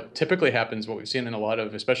launch. And what typically happens, what we've seen in a lot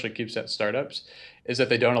of especially CubeSat startups, is that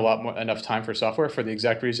they don't allot enough time for software for the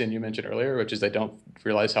exact reason you mentioned earlier, which is they don't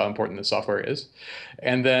realize how important the software is.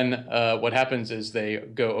 And then what happens is they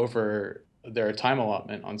go over their time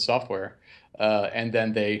allotment on software, and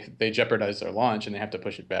then they jeopardize their launch and they have to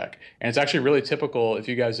push it back. And it's actually really typical, if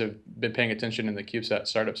you guys have been paying attention in the CubeSat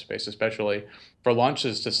startup space especially, for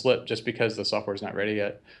launches to slip just because the software is not ready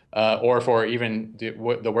yet, or for even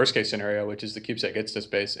the worst case scenario, which is the CubeSat gets to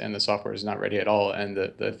space and the software is not ready at all and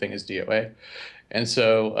the thing is DOA. And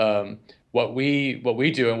so what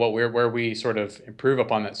we do and where we sort of improve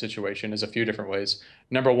upon that situation is a few different ways.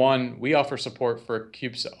 Number one, we offer support for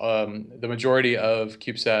the majority of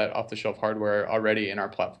CubeSat off-the-shelf hardware already in our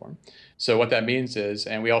platform. So what that means is,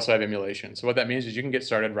 and we also have emulation. So what that means is you can get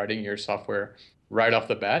started writing your software right off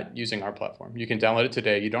the bat using our platform. You can download it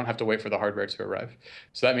today. You don't have to wait for the hardware to arrive.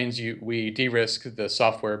 So that means we de-risk the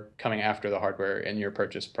software coming after the hardware in your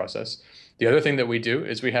purchase process. The other thing that we do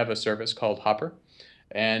is we have a service called Hopper.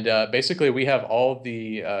 And basically, we have all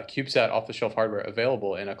the CubeSat off-the-shelf hardware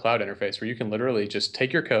available in a cloud interface where you can literally just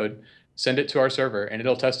take your code, send it to our server, and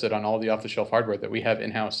it'll test it on all the off-the-shelf hardware that we have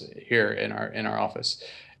in-house here in our office.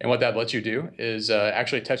 And what that lets you do is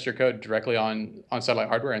actually test your code directly on satellite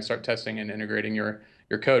hardware and start testing and integrating your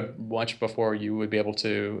code much before you would be able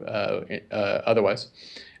to otherwise.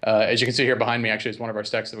 As you can see here behind me, actually, is one of our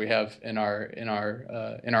stacks that we have in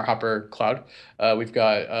our Hopper cloud. We've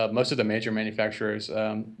got most of the major manufacturers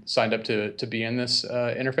signed up to be in this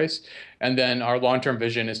interface, and then our long-term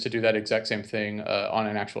vision is to do that exact same thing on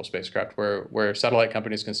an actual spacecraft, where satellite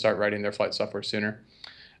companies can start writing their flight software sooner.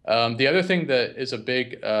 The other thing that is a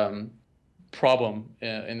big problem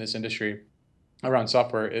in this industry around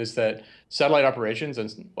software is that satellite operations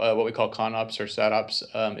and what we call ConOps or SatOps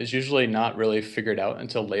is usually not really figured out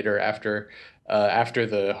until later after after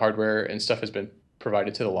the hardware and stuff has been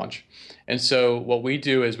provided to the launch. And so what we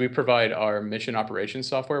do is we provide our mission operations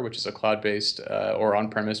software, which is a cloud-based or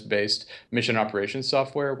on-premise based mission operations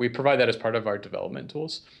software. We provide that as part of our development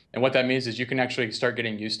tools. And what that means is you can actually start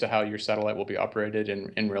getting used to how your satellite will be operated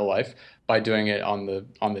in real life by doing it on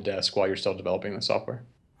the desk while you're still developing the software.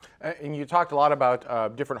 And you talked a lot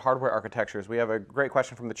about different hardware architectures. We have a great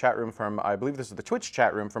question from the chat room from, I believe this is the Twitch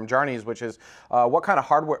chat room, from Jarnies, which is, what kind of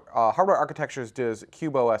hardware architectures does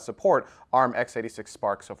KubOS support? ARM, x86,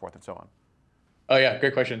 Spark, so forth and so on. Oh yeah,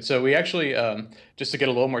 great question. So we actually, just to get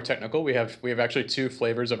a little more technical, we have actually two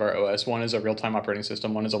flavors of our OS. One is a real-time operating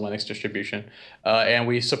system, one is a Linux distribution. And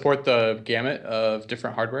we support the gamut of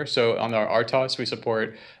different hardware. So on our RTOS, we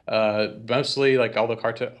support mostly like all the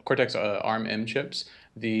Cortex ARM M chips,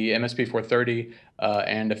 the MSP430,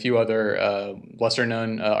 and a few other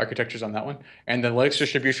lesser-known architectures on that one. And the Linux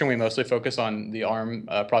distribution, we mostly focus on the ARM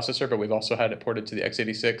processor, but we've also had it ported to the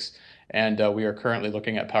x86. And we are currently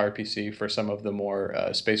looking at PowerPC for some of the more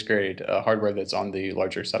space-grade hardware that's on the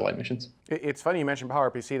larger satellite missions. It's funny you mentioned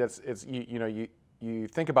PowerPC. You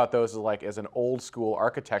think about those as an old-school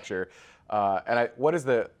architecture. I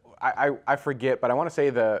forget, but I want to say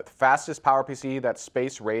the fastest PowerPC that's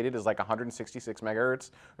space-rated is like 166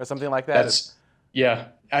 megahertz or something like that. Yeah,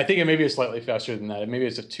 I think it maybe is slightly faster than that. Maybe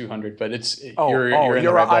it's a 200, but it's you're in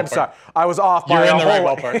the right ballpark. I'm sorry, I was off by a whole. You're in the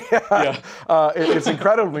right ballpark. Yeah. It's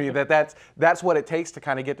incredible to me that's what it takes to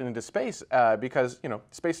kind of get into space, because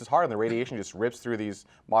space is hard and the radiation just rips through these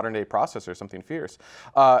modern-day processors, something fierce.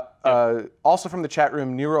 Also from the chat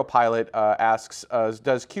room, Neuropilot asks,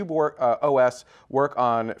 does KubOS work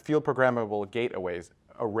on field programmable gate arrays,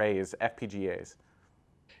 FPGAs?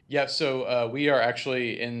 Yeah, so we are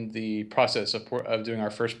actually in the process of doing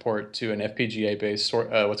our first port to an FPGA-based,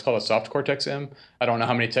 what's called a soft Cortex M. I don't know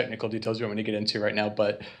how many technical details you want me to get into right now,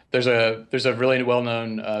 but there's a really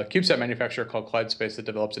well-known CubeSat manufacturer called CloudSpace that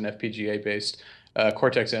develops an FPGA-based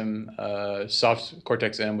Cortex M, soft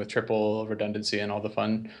Cortex M with triple redundancy and all the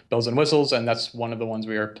fun bells and whistles, and that's one of the ones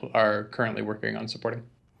we are currently working on supporting.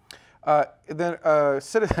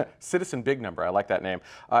 Citizen Big Number, I like that name,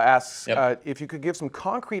 asks if you could give some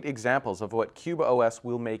concrete examples of what KubOS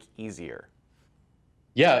will make easier.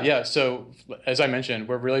 Yeah. So as I mentioned,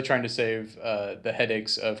 we're really trying to save the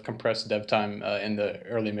headaches of compressed dev time in the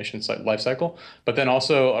early mission lifecycle, but then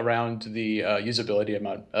also around the usability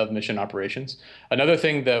of mission operations. Another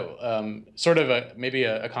thing that sort of maybe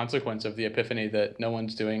a consequence of the epiphany that no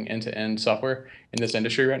one's doing end-to-end software in this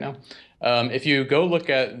industry right now. If you go look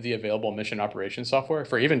at the available mission operations software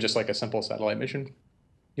for even just like a simple satellite mission,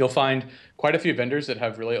 you'll find quite a few vendors that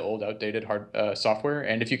have really old, outdated software.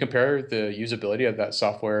 And if you compare the usability of that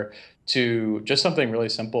software to just something really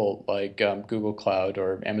simple like Google Cloud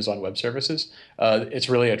or Amazon Web Services, it's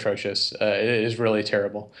really atrocious. It is really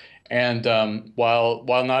terrible. And while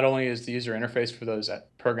not only is the user interface for those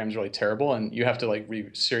programs really terrible, and you have to be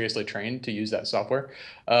seriously trained to use that software,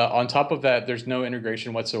 on top of that, there's no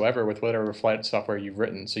integration whatsoever with whatever flight software you've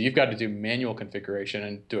written. So you've got to do manual configuration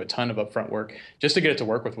and do a ton of upfront work just to get it to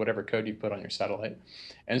work with whatever code you put on your satellite.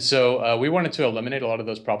 And so we wanted to eliminate a lot of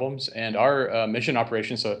those problems, and our mission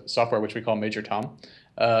operations software, which we call Major Tom,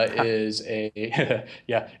 is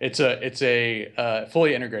it's a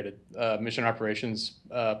fully integrated mission operations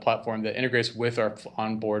platform that integrates with our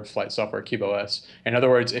onboard flight software KubOS. In other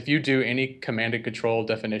words, if you do any command and control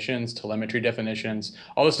definitions, telemetry definitions,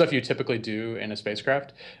 all the stuff you typically do in a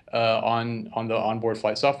spacecraft on the onboard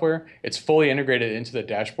flight software, it's fully integrated into the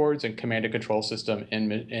dashboards and command and control system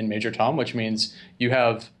in Major Tom, which means you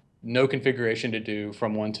have no configuration to do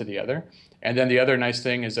from one to the other. And then the other nice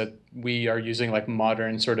thing is that we are using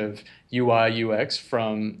modern sort of UI UX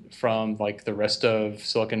from the rest of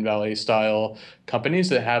Silicon Valley style companies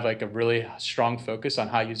that have a really strong focus on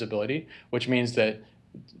high usability, which means that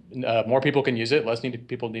more people can use it, less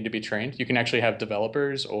people need to be trained. You can actually have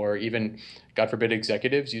developers or even, God forbid,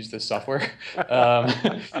 executives use this software.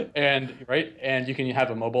 And you can have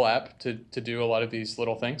a mobile app to do a lot of these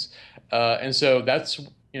little things. And so that's,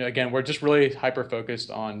 again, we're just really hyper-focused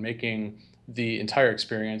on making the entire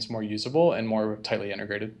experience more usable and more tightly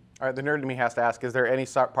integrated. All right, the nerd in me has to ask, is there any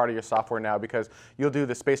part of your software now, because you'll do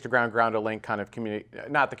the space-to-ground, ground-to-link kind of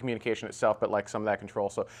not the communication itself, but some of that control.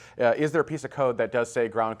 So is there a piece of code that does say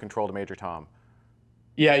ground control to Major Tom?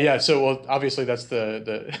 Yeah. So obviously that's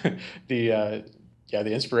the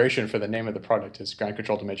inspiration for the name of the product is Ground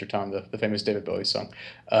Control to Major Tom, the famous David Bowie song.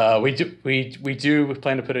 We do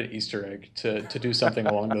plan to put an Easter egg to do something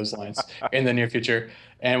along those lines in the near future.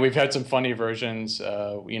 And we've had some funny versions.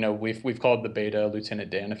 We've called the beta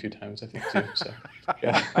Lieutenant Dan a few times, I think, too. So,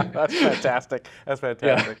 yeah. That's fantastic. That's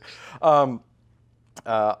fantastic. Yeah.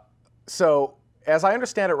 So as I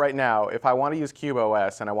understand it right now, if I want to use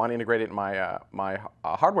KubOS and I want to integrate it in my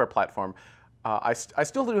hardware platform, I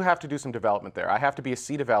still do have to do some development there. I have to be a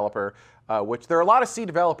C developer, which there are a lot of C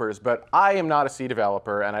developers, but I am not a C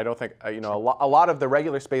developer, and I don't think a lot of the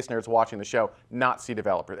regular space nerds watching the show, not C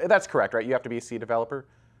developers. That's correct, right? You have to be a C developer?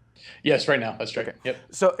 Yes, right now, that's right. Okay. Yep.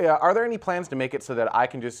 So are there any plans to make it so that I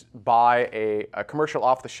can just buy a commercial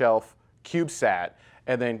off-the-shelf CubeSat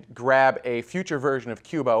and then grab a future version of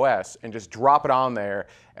KubOS and just drop it on there,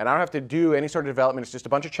 and I don't have to do any sort of development? It's just a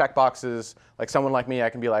bunch of checkboxes. Like someone like me, I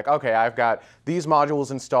can be like, okay, I've got these modules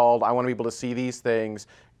installed. I want to be able to see these things.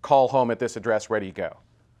 Call home at this address, ready to go.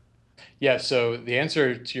 Yeah, so the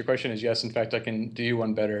answer to your question is yes. In fact, I can do you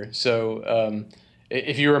one better. So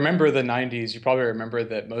if you remember the 90s, you probably remember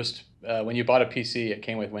that when you bought a PC, it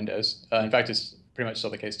came with Windows. In fact, it's pretty much still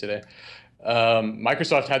the case today.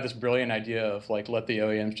 Microsoft had this brilliant idea of like, let the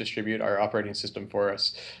OEMs distribute our operating system for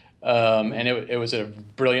us. And it was a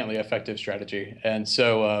brilliantly effective strategy. And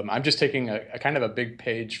so I'm just taking a kind of a big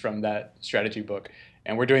page from that strategy book,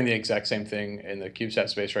 and we're doing the exact same thing in the CubeSat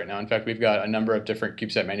space right now. In fact, we've got a number of different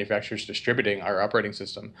CubeSat manufacturers distributing our operating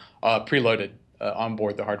system preloaded on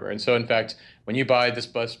board the hardware. And so, in fact, when you buy this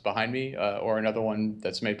bus behind me or another one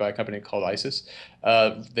that's made by a company called ISIS,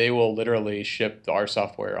 they will literally ship our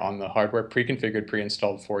software on the hardware pre-configured,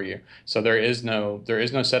 pre-installed for you. So there is no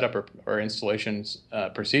setup or installation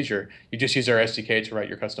procedure. You just use our SDK to write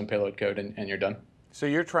your custom payload code, and you're done. So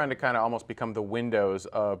you're trying to kind of almost become the Windows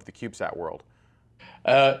of the CubeSat world.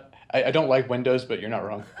 I don't like Windows, but you're not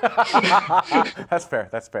wrong. That's fair.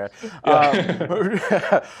 That's fair.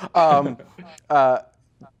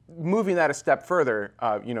 Moving that a step further,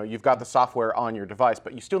 you've got the software on your device,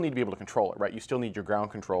 but you still need to be able to control it, right? You still need your ground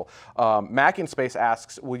control. Mac in Space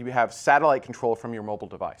asks, will you have satellite control from your mobile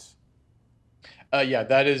device? Yeah,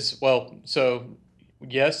 that is, well, so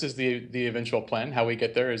yes is the eventual plan. How we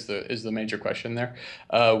get there is the major question there.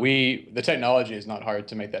 The technology is not hard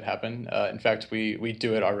to make that happen. In fact, we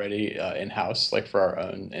do it already in-house, like for our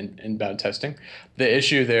own inbound testing. The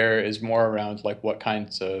issue there is more around like what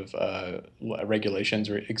kinds of regulations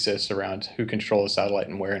exist around who controls satellite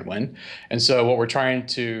and where and when. And so what we're trying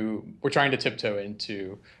to tiptoe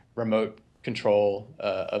into remote control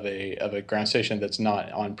of a ground station that's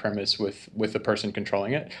not on premise with the person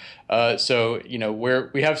controlling it. So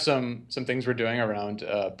we have some things we're doing around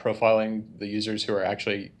profiling the users who are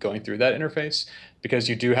actually going through that interface, because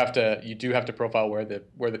you do have to profile where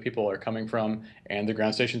the people are coming from and the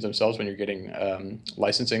ground stations themselves when you're getting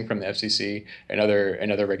licensing from the FCC and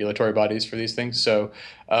other regulatory bodies for these things. So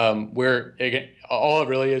all it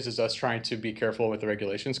really is us trying to be careful with the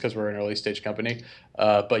regulations because we're an early stage company.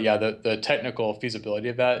 But yeah, the technical feasibility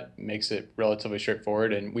of that makes it relatively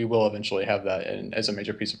straightforward, and we will eventually have that as a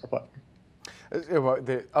major piece of our platform.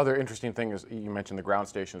 The other interesting thing is you mentioned the ground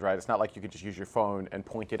stations, right? It's not like you could just use your phone and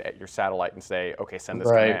point it at your satellite and say, okay, send this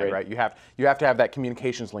command, right? You have to have that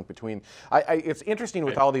communications link between. It's interesting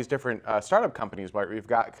with all these different startup companies, where we've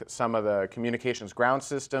got some of the communications ground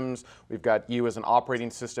systems, we've got you as an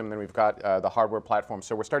operating system, then we've got the hardware platform.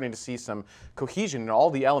 So we're starting to see some cohesion in all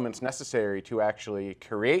the elements necessary to actually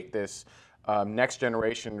create this next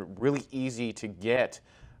generation, really easy to get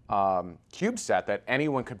CubeSat that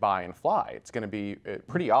anyone could buy and fly. It's going to be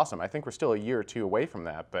pretty awesome. I think we're still a year or two away from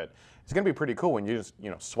that, but it's going to be pretty cool when you just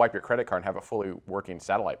swipe your credit card and have a fully working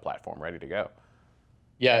satellite platform ready to go.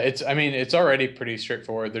 Yeah, it's already pretty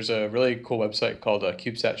straightforward. There's a really cool website called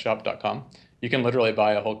CubeSatShop.com. You can literally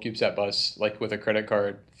buy a whole CubeSat bus like with a credit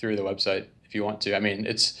card through the website if you want to. I mean,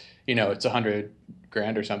 it's $100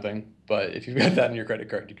 grand or something, but if you've got that in your credit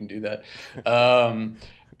card, you can do that.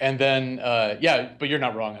 And then, but you're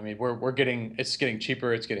not wrong. I mean, it's getting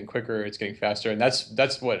cheaper, it's getting quicker, it's getting faster, and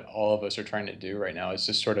that's what all of us are trying to do right now. Is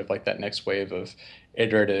just sort of like that next wave of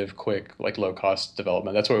iterative, quick, like low-cost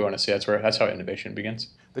development. That's what we want to see. That's how innovation begins.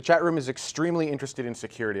 The chat room is extremely interested in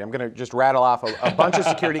security. I'm going to just rattle off a bunch of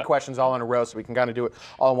security questions all in a row so we can kind of do it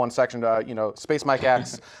all in one section. Space Mike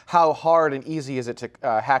asks, how hard and easy is it to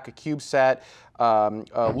hack a CubeSat?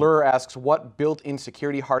 Lure asks, what built-in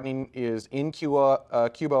security hardening is in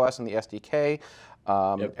KubOS and the SDK?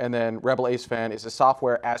 And then Rebel Ace Fan, is the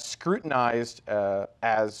software as scrutinized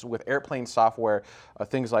as with airplane software,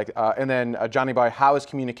 things like, and then Johnny Boy, how is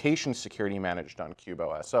communication security managed on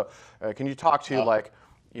KubOS? So can you talk to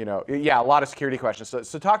a lot of security questions.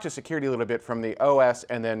 So talk to security a little bit from the OS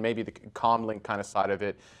and then maybe the comm link kind of side of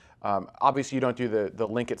it. Obviously, you don't do the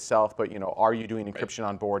link itself, but are you doing encryption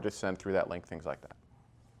on board to send through that link, things like that?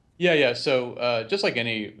 Yeah. So just like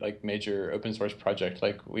any like major open source project,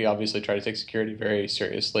 like we obviously try to take security very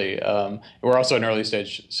seriously. We're also an early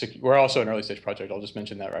stage. We're also an early stage project. I'll just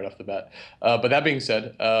mention that right off the bat. But that being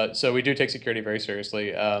said, so we do take security very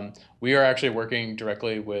seriously. We are actually working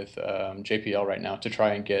directly with JPL right now to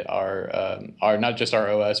try and get our not just our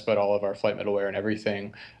OS but all of our flight middleware and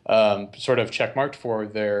everything sort of checkmarked for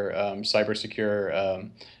their cyber secure.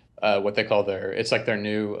 What they call their, it's like their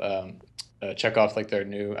new check off, like their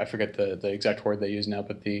new, I forget the exact word they use now,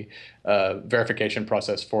 but the verification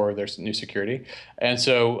process for their new security. And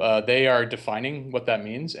so they are defining what that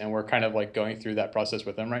means, and we're kind of like going through that process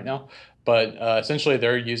with them right now. But essentially,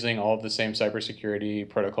 they're using all of the same cybersecurity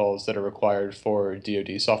protocols that are required for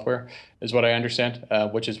DoD software, is what I understand,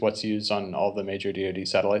 which is what's used on all the major DoD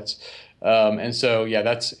satellites. And so, yeah,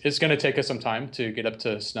 it's going to take us some time to get up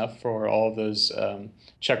to snuff for all of those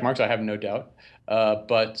check marks, I have no doubt.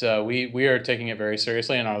 But we are taking it very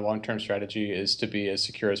seriously, and our long-term strategy is to be as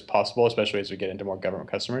secure as possible, especially as we get into more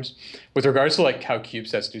government customers. With regards to like how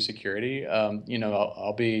CubeSats do security,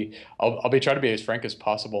 I'll be trying to be as frank as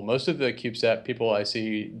possible. Most of the CubeSat people I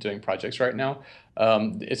see doing projects right now,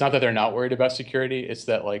 it's not that they're not worried about security; it's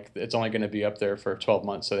that like it's only going to be up there for 12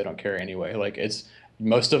 months, so they don't care anyway. Like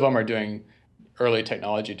most of them are doing early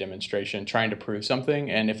technology demonstration, trying to prove something.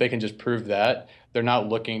 And if they can just prove that, they're not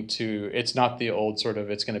looking to, it's not the old sort of,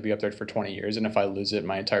 it's going to be up there for 20 years. And if I lose it,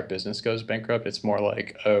 my entire business goes bankrupt. It's more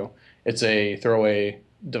like, oh, it's a throwaway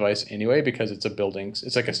device anyway, because it's a building,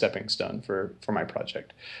 it's like a stepping stone for my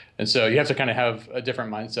project. And so you have to kind of have a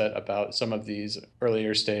different mindset about some of these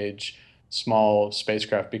earlier stage small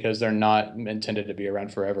spacecraft, because they're not intended to be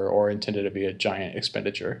around forever or intended to be a giant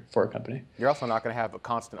expenditure for a company. You're also not going to have a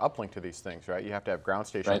constant uplink to these things, right? You have to have ground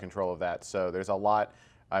station control of that. So there's a lot.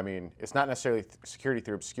 I mean, it's not necessarily security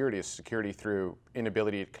through obscurity, it's security through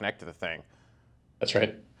inability to connect to the thing. That's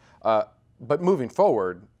right. But moving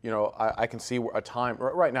forward, I can see a time,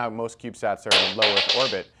 right now most CubeSats are in low Earth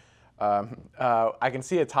orbit. I can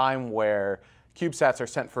see a time where CubeSats are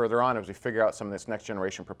sent further on as we figure out some of this next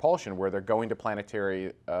generation propulsion, where they're going to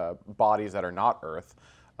planetary bodies that are not Earth.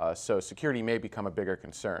 So security may become a bigger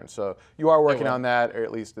concern. So you are working on that, or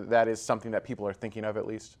at least that is something that people are thinking of at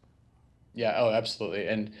least? Yeah, oh, absolutely.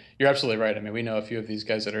 And you're absolutely right. I mean, we know a few of these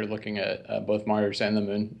guys that are looking at both Mars and the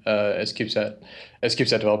Moon as CubeSat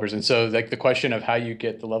developers. And so like the question of how you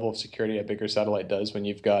get the level of security a bigger satellite does when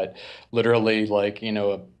you've got literally like,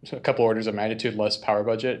 a couple orders of magnitude less power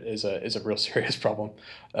budget is a real serious problem.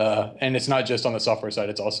 And it's not just on the software side,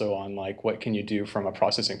 it's also on like what can you do from a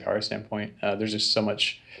processing power standpoint. There's just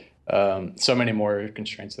so many more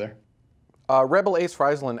constraints there. Rebel Ace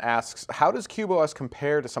Friesland asks, how does KubOS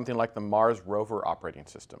compare to something like the Mars rover operating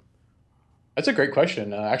system? That's a great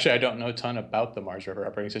question. Actually, I don't know a ton about the Mars rover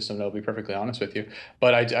operating system, to be perfectly honest with you.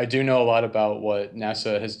 But I do know a lot about what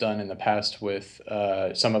NASA has done in the past with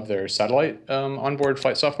some of their satellite onboard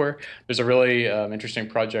flight software. There's a really interesting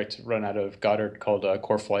project run out of Goddard called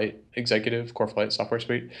Core Flight Software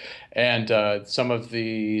Suite. And some of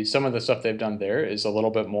the stuff they've done there is a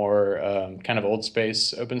little bit more kind of old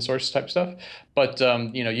space open source type stuff. But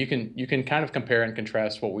you can kind of compare and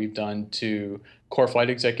contrast what we've done to Core Flight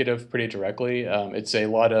Executive pretty directly. It's a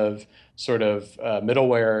lot of sort of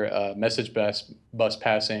middleware, message bus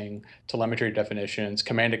passing, telemetry definitions,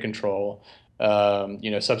 command and control,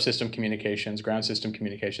 subsystem communications, ground system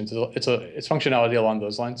communications. It's functionality along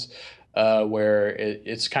those lines, where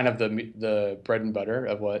it's kind of the bread and butter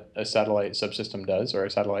of what a satellite subsystem does, or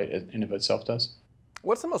a satellite in of itself does.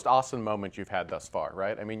 What's the most awesome moment you've had thus far,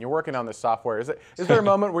 right? I mean, you're working on this software. Is there a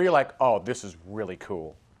moment where you're like, oh, this is really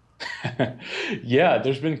cool? Yeah,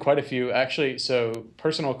 there's been quite a few actually. So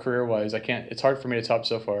personal career-wise, it's hard for me to top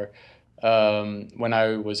so far. When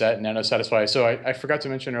I was at NanoSatisfy, so I forgot to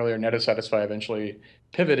mention earlier, NanoSatisfy eventually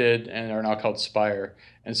pivoted and are now called Spire,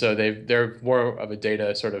 and so they're more of a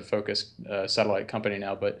data sort of focused satellite company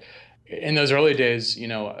now. But in those early days,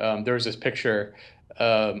 there was this picture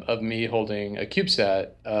of me holding a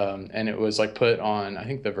CubeSat, and it was like put on, I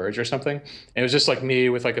think, The Verge or something. And it was just like me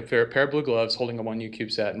with like a pair of blue gloves holding a 1U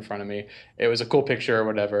CubeSat in front of me. It was a cool picture or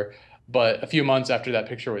whatever. But a few months after that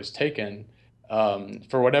picture was taken,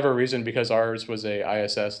 for whatever reason, because ours was a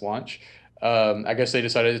ISS launch, I guess they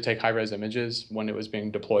decided to take high-res images when it was being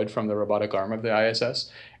deployed from the robotic arm of the ISS.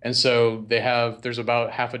 And so there's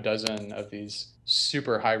about half a dozen of these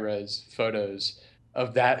super high-res photos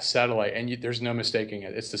of that satellite, and there's no mistaking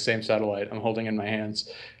it. It's the same satellite I'm holding in my hands,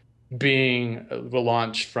 being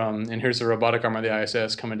launched from, and here's the robotic arm of the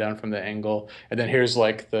ISS coming down from the angle, and then here's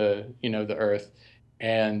like the Earth,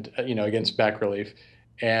 and against back relief.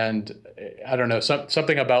 And I don't know,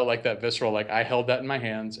 something about like that visceral, like I held that in my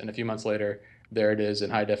hands, and a few months later, there it is in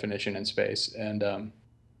high definition in space. And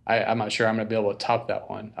I'm not sure I'm going to be able to top that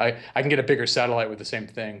one. I can get a bigger satellite with the same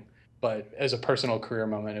thing, but as a personal career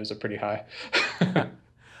moment, it was a pretty high.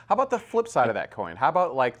 How about the flip side of that coin? How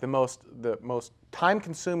about like the most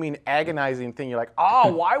time-consuming, agonizing thing? You're like,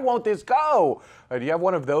 oh, why won't this go? Do you have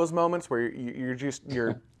one of those moments where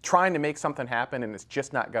you're trying to make something happen and it's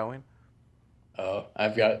just not going? Oh,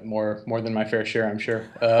 I've got more than my fair share, I'm sure.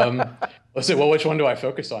 Let's see. Well, which one do I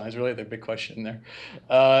focus on? Is really the big question there.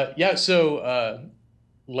 Yeah. So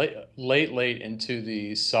late into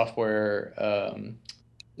the software,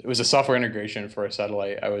 it was a software integration for a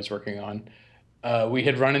satellite I was working on. We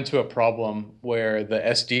had run into a problem where the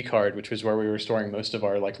SD card, which was where we were storing most of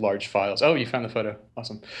our like large files. Oh, you found the photo.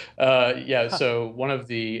 Awesome. Yeah. So one of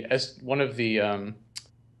the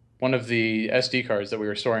SD cards that we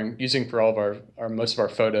were using for all of our most of our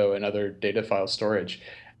photo and other data file storage,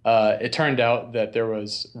 it turned out that there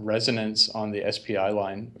was resonance on the SPI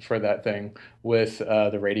line for that thing with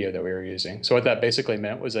the radio that we were using. So what that basically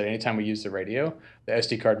meant was that anytime we used the radio, the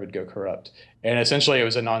SD card would go corrupt. And essentially it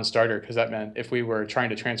was a non-starter, because that meant if we were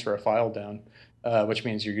trying to transfer a file down, which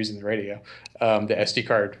means you're using the radio, the SD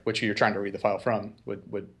card, which you're trying to read the file from,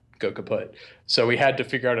 would go kaput. So we had to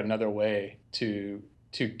figure out another way to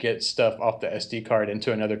get stuff off the SD card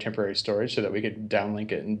into another temporary storage so that we could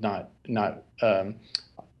downlink it and not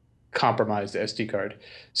compromise the SD card.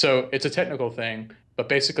 So it's a technical thing, but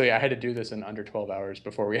basically I had to do this in under 12 hours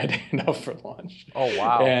before we had to hand off for launch. Oh,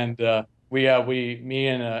 wow. And me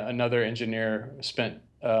and another engineer spent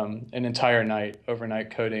an entire night,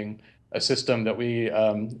 overnight, coding a system that we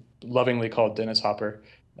lovingly called Dennis Hopper,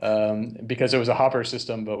 because it was a Hopper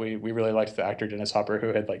system, but we really liked the actor Dennis Hopper, who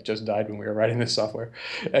had like just died when we were writing this software.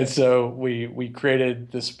 And so we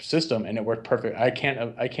created this system, and it worked perfect.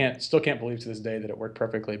 I still can't believe to this day that it worked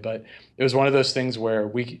perfectly, but it was one of those things where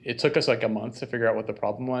it took us like a month to figure out what the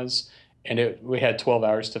problem was. And we had 12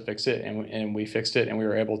 hours to fix it, and we fixed it, and we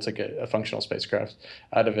were able to get a functional spacecraft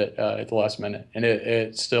out of it at the last minute. And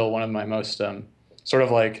it's still one of my most sort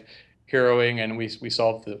of like heroing, and we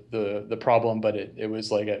solved the problem, but it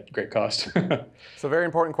was like at great cost. So very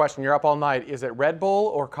important question. You're up all night. Is it Red Bull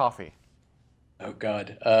or coffee? Oh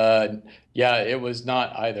God. Yeah, it was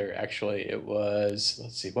not either, actually. It was,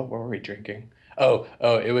 let's see, what were we drinking? Oh,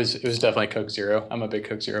 it was definitely Coke Zero. I'm a big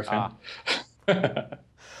Coke Zero fan.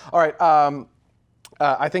 All right.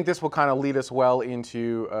 I think this will kind of lead us well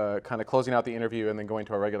into kind of closing out the interview and then going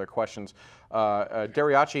to our regular questions.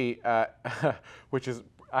 Dariachi, which is,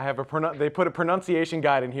 they put a pronunciation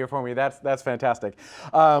guide in here for me. That's fantastic.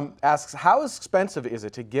 Asks, how expensive is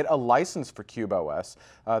it to get a license for KubOS?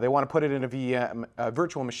 They want to put it in a VM, a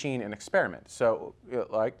virtual machine, and experiment. So,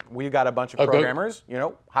 like, we got a bunch of programmers. You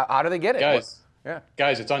know, how do they get it?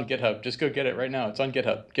 Guys, it's on GitHub. Just go get it right now. It's on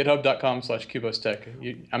GitHub.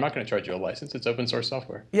 GitHub.com/KubOSTech. I'm not going to charge you a license. It's open source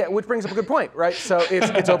software. Yeah, which brings up a good point, right? So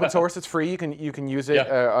it's open source. It's free. You can use it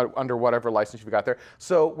under whatever license you've got there.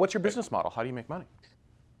 So what's your business model? How do you make money?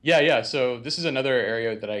 Yeah. So this is another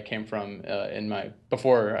area that I came from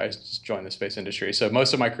before I joined the space industry. So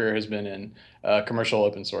most of my career has been in commercial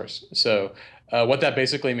open source. So what that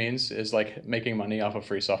basically means is like making money off of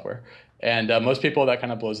free software. And most people, that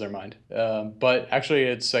kind of blows their mind. But actually,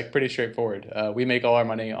 it's like pretty straightforward. We make all our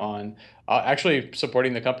money on actually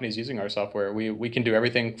supporting the companies using our software. We can do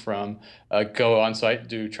everything from go on site,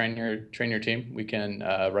 train your team. We can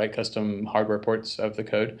write custom hardware ports of the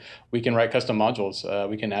code. We can write custom modules.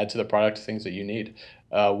 We can add to the product things that you need.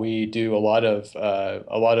 We do a lot of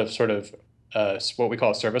sort of what we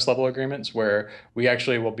call service level agreements, where we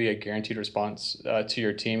actually will be a guaranteed response to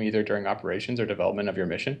your team either during operations or development of your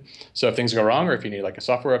mission. So if things go wrong, or if you need like a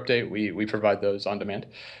software update, we provide those on demand.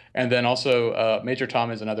 And then also Major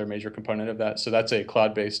Tom is another major component of that. So that's a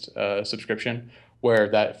cloud-based subscription where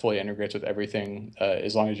that fully integrates with everything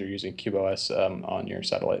as long as you're using KubOS on your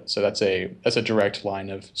satellite. So that's a direct line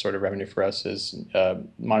of sort of revenue for us, is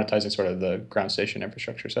monetizing sort of the ground station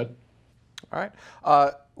infrastructure side. All right.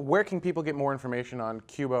 Where can people get more information on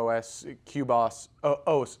KubOS, KubOS,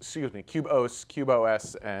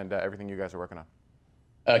 and everything you guys are working on?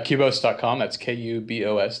 KubOS.com. That's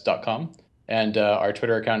KUBOS.com. And our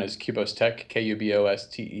Twitter account is KubOSTech,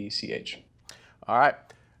 KUBOSTECH. All right.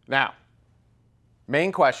 Now,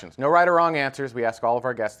 main questions. No right or wrong answers. We ask all of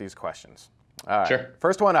our guests these questions. All right. Sure.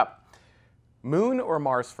 First one up. Moon or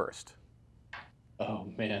Mars first? Oh,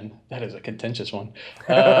 man, that is a contentious one.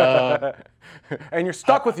 And you're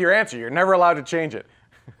stuck with your answer. You're never allowed to change it.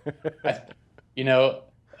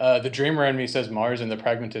 The dreamer in me says Mars, and the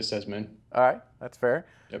pragmatist says Moon. All right, that's fair.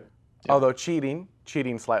 Yep. Although cheating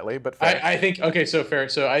cheating slightly, but fair. I think, okay, so fair.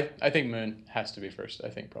 So I think moon has to be first, I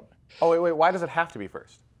think, probably. Oh, wait, why does it have to be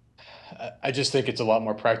first? I just think it's a lot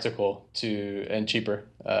more practical and cheaper,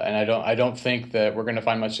 and I don't think that we're going to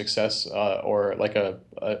find much success or like a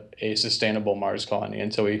sustainable Mars colony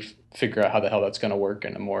until we figure out how the hell that's going to work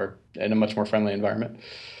in a much more friendly environment.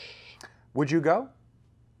 Would you go?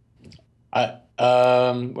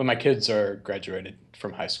 When my kids are graduated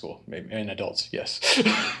from high school, maybe, and adults, yes.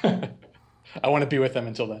 I want to be with them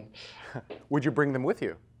until then. Would you bring them with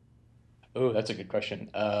you? Oh, that's a good question.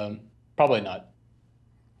 Probably not.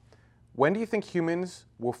 When do you think humans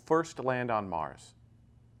will first land on Mars?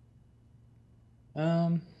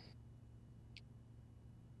 At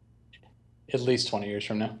least 20 years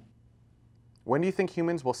from now. When do you think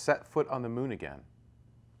humans will set foot on the moon again?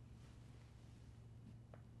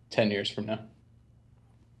 10 years from now.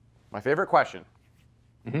 My favorite question.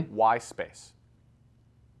 Why space?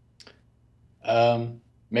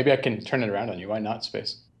 Maybe I can turn it around on you. Why not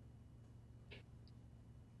space?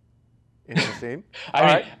 Interesting.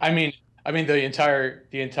 I mean, the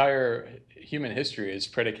entire human history is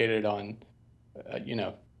predicated on,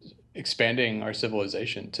 expanding our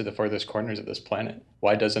civilization to the furthest corners of this planet.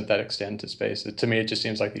 Why doesn't that extend to space? To me, it just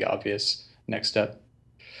seems like the obvious next step.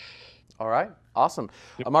 All right. Awesome.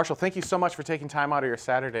 Marshall, thank you so much for taking time out of your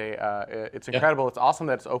Saturday. It's incredible. It's awesome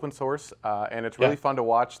that it's open source, and it's really fun to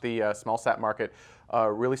watch the small sat market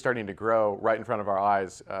really starting to grow right in front of our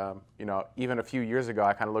eyes. Even a few years ago,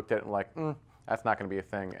 I kind of looked at it and like, that's not going to be a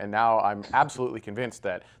thing. And now I'm absolutely convinced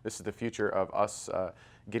that this is the future of us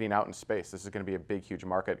getting out in space. This is going to be a big, huge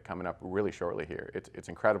market coming up really shortly here. It's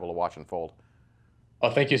incredible to watch unfold. Oh,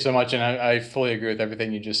 thank you so much, and I fully agree with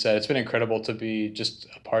everything you just said. It's been incredible to be just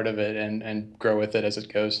a part of it and grow with it as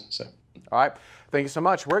it goes. So, all right, thank you so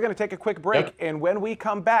much. We're going to take a quick break, and when we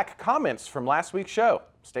come back, comments from last week's show.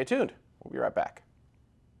 Stay tuned. We'll be right back.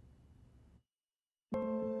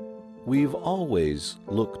 We've always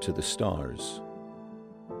looked to the stars.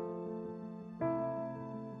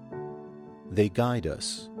 They guide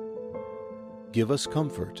us, give us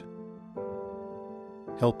comfort,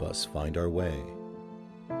 help us find our way.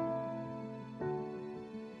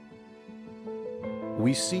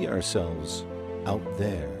 We see ourselves out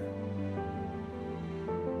there.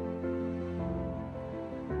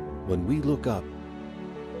 When we look up,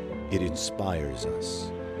 it inspires us.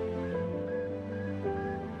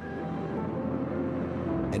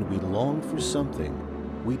 And we long for something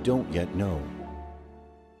we don't yet know.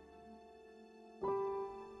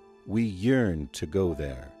 We yearn to go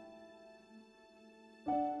there.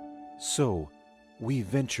 So we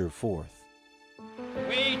venture forth.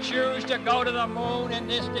 We choose to go to the moon in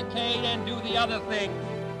this decade and do the other things,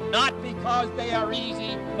 not because they are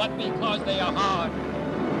easy, but because they are hard.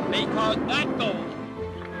 Because that goal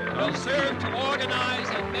will serve to organize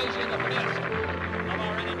and measure the best of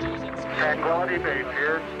our energies in space. Tranquility Base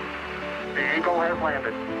here. The Eagle has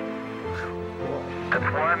landed. It's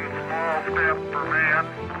one small step for man,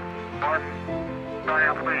 one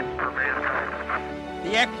giant leap for mankind.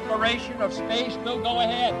 The exploration of space will go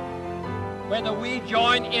ahead, whether we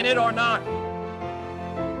join in it or not.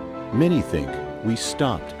 Many think we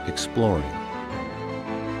stopped exploring.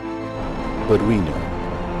 But we know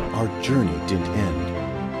our journey didn't end.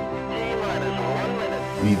 T-minus 1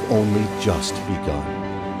 minute. We've only just begun.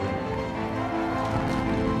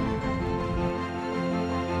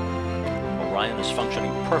 Orion is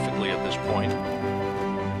functioning perfectly at this point.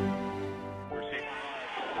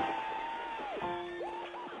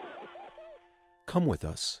 Come with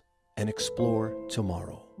us and explore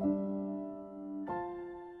tomorrow.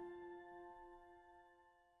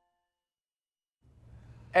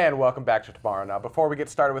 And welcome back to Tomorrow. Now, before we get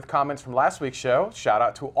started with comments from last week's show, shout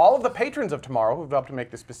out to all of the patrons of Tomorrow who've helped to make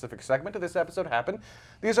this specific segment of this episode happen.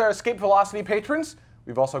 These are Escape Velocity patrons.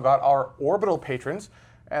 We've also got our Orbital patrons,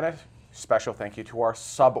 and a special thank you to our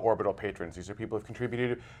suborbital patrons. These are people who've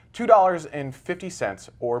contributed $2.50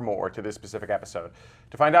 or more to this specific episode.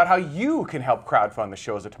 To find out how you can help crowdfund the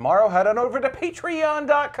shows of Tomorrow, head on over to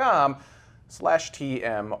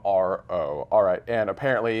patreon.com/TMRO. All right, and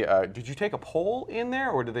apparently, did you take a poll in there,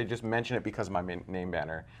 or did they just mention it because of my name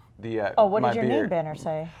banner? What did your name banner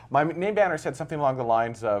say? My name banner said something along the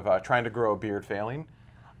lines of trying to grow a beard failing.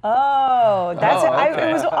 Oh, that's it. okay.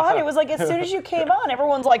 It was odd. It was like as soon as you came on,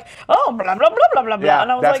 everyone's like, "Oh, blah blah blah blah blah blah," Yeah,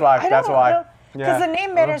 and I was that's like, why. "I That's don't why. know." Because Yeah. the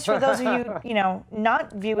name banners, for those of you,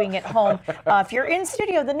 not viewing at home, if you're in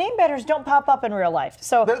studio, the name banners don't pop up in real life.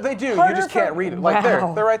 So They do. You harder just can't for- read it. Like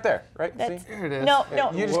Wow. they're right there, right? That's- See? Here it is. No,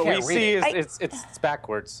 You just What can't we read see it. is it's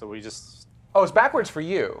backwards, so we just. Oh, it's backwards for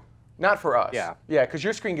you. Not for us. Yeah. Yeah, because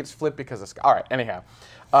your screen gets flipped because of... All right, anyhow.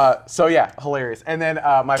 So yeah, hilarious. And then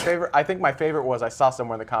my favorite, I think my favorite was, I saw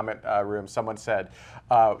somewhere in the comment room, someone said,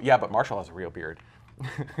 yeah, but Marshall has a real beard.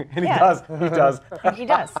 And he does. He does. He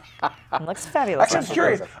does. It looks fabulous. Actually, I'm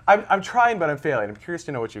curious. I'm trying, but I'm failing. I'm curious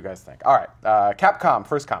to know what you guys think. All right, Capcom,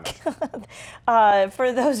 first comment.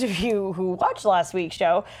 For those of you who watched last week's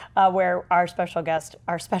show, where our guest,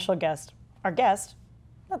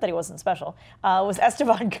 not that he wasn't special, was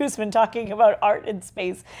Esteban Guzman talking about art and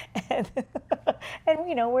space and, and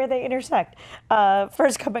you know, where they intersect.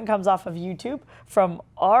 First comment comes off of YouTube from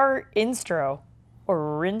R-Instro,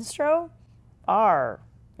 or Rinstro?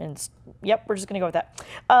 Yep, we're just going to go with that.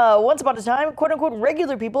 Once upon a time, quote-unquote,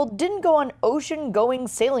 regular people didn't go on ocean-going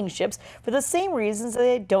sailing ships for the same reasons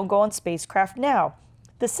they don't go on spacecraft now.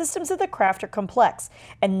 The systems of the craft are complex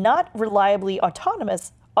and not reliably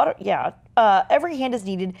autonomous. Every hand is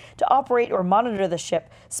needed to operate or monitor the ship.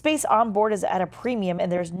 Space on board is at a premium, and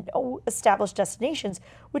there's no established destinations,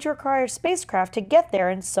 which require spacecraft to get there,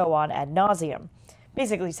 and so on ad nauseum.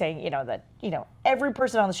 Basically saying, that every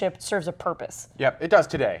person on the ship serves a purpose. Yep, it does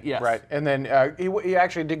today. Yes. Right. And then he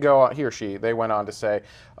actually did go on, he or she, they went on to say,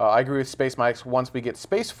 I agree with Space Mike's, once we get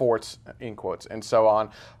space forts, in quotes, and so on,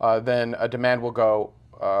 then a demand will go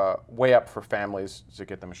way up for families to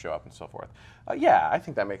get them to show up and so forth. Yeah, I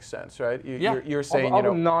think that makes sense, right? You're saying, all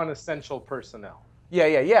the non-essential personnel.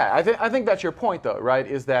 Yeah. I think that's your point, though, right?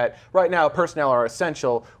 Is that right now personnel are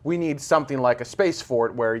essential. We need something like a space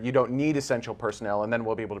fort where you don't need essential personnel, and then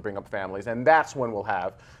we'll be able to bring up families, and that's when we'll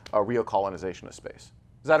have a real colonization of space.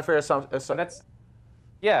 Is that a fair assumption?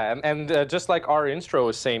 Yeah, and just like our intro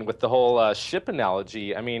was saying with the whole ship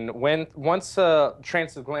analogy, I mean, once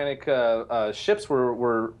transatlantic ships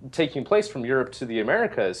were taking place from Europe to the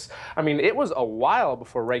Americas, I mean, it was a while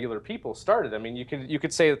before regular people started. I mean, you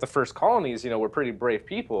could say that the first colonies, were pretty brave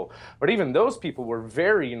people, but even those people were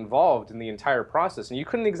very involved in the entire process, and you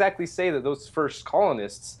couldn't exactly say that those first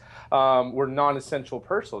colonists were non-essential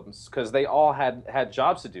persons because they all had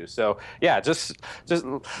jobs to do. So yeah, just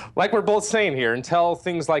like we're both saying here, until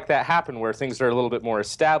things like that happen where things are a little bit more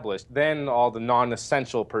established, then all the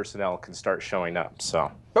non-essential personnel can start showing up.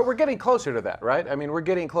 So. But we're getting closer to that, right? I mean, we're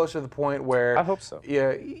getting closer to the point where... I hope so.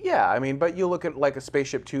 Yeah. I mean, but you look at like a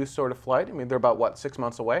Spaceship Two sort of flight. I mean, they're about, what, 6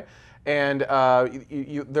 months away? And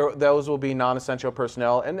those will be non-essential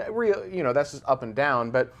personnel. And that's just up and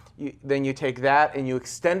down. But then you take that and you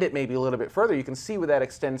extend it maybe a little bit further. You can see where that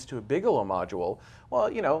extends to a Bigelow module. Well,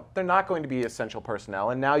 they're not going to be essential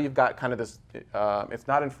personnel. And now you've got kind of this, it's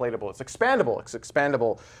not inflatable, it's expandable. It's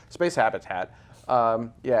expandable space habitat.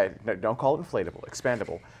 Yeah, no, don't call it inflatable,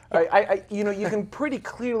 expandable. You can pretty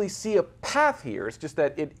clearly see a path here. It's just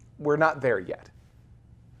that we're not there yet.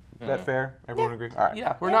 Is that fair? Everyone agree? All right.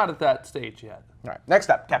 Yeah, we're not at that stage yet. All right.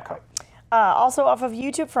 Next up, Capcom. Also off of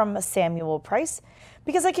YouTube from Samuel Price.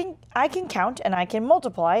 Because I can count and I can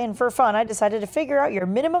multiply, and for fun I decided to figure out your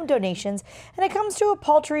minimum donations, and it comes to a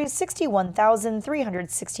paltry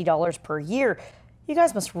 $61,360 per year. You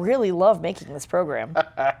guys must really love making this program.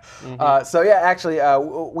 So yeah, actually,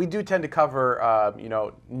 we do tend to cover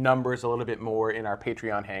numbers a little bit more in our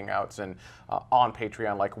Patreon hangouts and on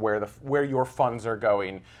Patreon, like where your funds are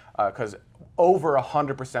going, because over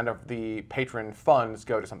 100% of the patron funds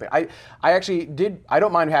go to something. I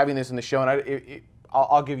don't mind having this in the show, and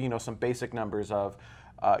I'll give you some basic numbers of.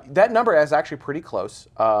 That number is actually pretty close.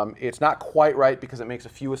 It's not quite right because it makes a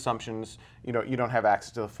few assumptions. You don't have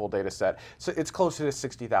access to the full data set. So it's closer to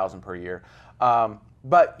 60,000 per year.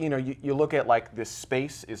 But you look at like this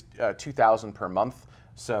space is 2,000 per month.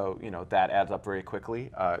 So that adds up very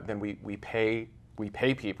quickly. Then we pay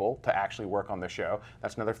people to actually work on the show.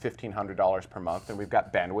 That's another $1,500 per month. And we've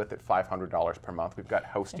got bandwidth at $500 per month. We've got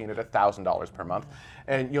hosting at $1,000 per month.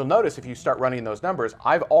 And you'll notice if you start running those numbers,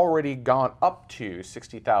 I've already gone up to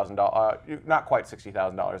 $60,000, not quite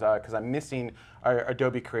 $60,000, because I'm missing our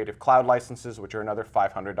Adobe Creative Cloud licenses, which are another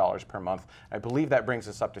 $500 per month. I believe that brings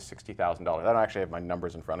us up to $60,000. I don't actually have my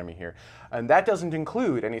numbers in front of me here. And that doesn't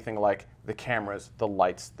include anything like the cameras, the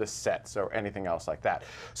lights, the sets, or anything else like that.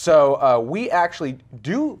 So we actually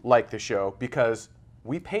do like the show because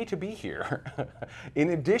we pay to be here. In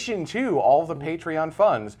addition to all the Patreon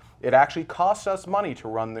funds, it actually costs us money to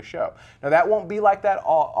run the show. Now that won't be like that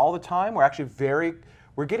all the time. We're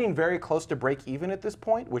getting very close to break even at this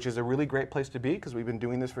point, which is a really great place to be because we've been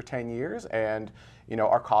doing this for 10 years and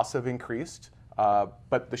our costs have increased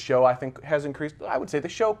But the show, I think, has increased. I would say the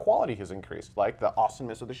show quality has increased. Like, the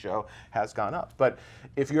awesomeness of the show has gone up. But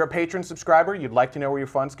if you're a patron subscriber, you'd like to know where your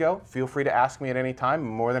funds go, feel free to ask me at any time. I'm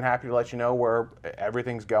more than happy to let you know where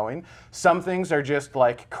everything's going. Some things are just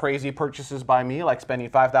like crazy purchases by me, like spending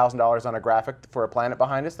 $5,000 on a graphic for a planet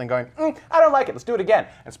behind us, then going, I don't like it, let's do it again,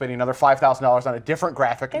 and spending another $5,000 on a different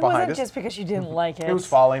graphic behind us. It wasn't just because you didn't like it. It was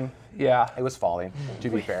falling. Yeah, it was falling, to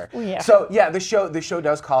be fair. Yeah. So yeah, the show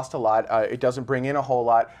does cost a lot. It doesn't bring in a whole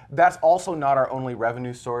lot. That's also not our only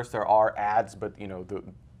revenue source. There are ads, but you know,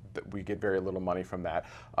 we get very little money from that.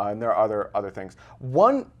 And there are other things.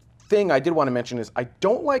 One thing I did want to mention is I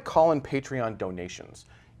don't like calling Patreon donations.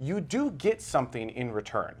 You do get something in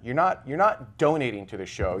return. You're not donating to the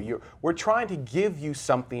show. We're trying to give you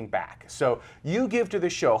something back. So you give to the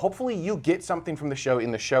show. Hopefully you get something from the show in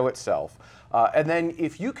the show itself. And then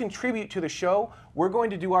if you contribute to the show, we're going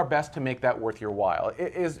to do our best to make that worth your while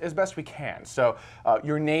as best we can. So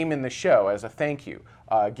your name in the show as a thank you,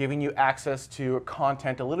 giving you access to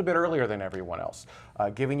content a little bit earlier than everyone else,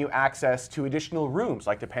 giving you access to additional rooms,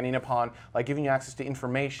 like depending upon, like giving you access to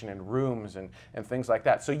information and rooms and things like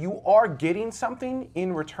that. So you are getting something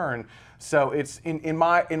in return. So it's in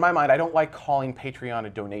my mind, I don't like calling Patreon a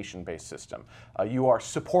donation-based system. You are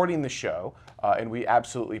supporting the show, and we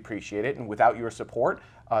absolutely appreciate it. And without your support,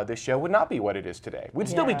 this show would not be what it is today. We'd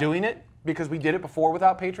still be doing it because we did it before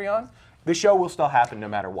without Patreon. The show will still happen no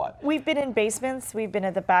matter what. We've been in basements. We've been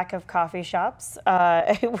at the back of coffee shops.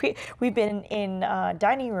 We've been in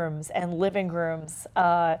dining rooms and living rooms.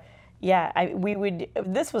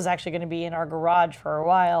 This was actually going to be in our garage for a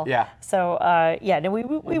while. Yeah. So,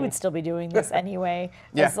 we would still be doing this anyway,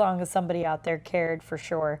 as long as somebody out there cared, for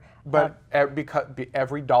sure. But because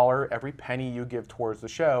every dollar, every penny you give towards the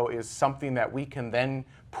show is something that we can then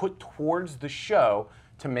put towards the show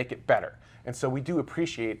to make it better. And so we do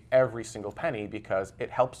appreciate every single penny because it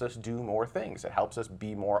helps us do more things. It helps us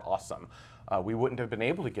be more awesome. We wouldn't have been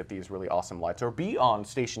able to get these really awesome lights or be on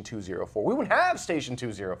Station 204. We wouldn't have Station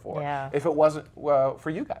 204 if it wasn't for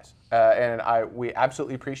you guys. We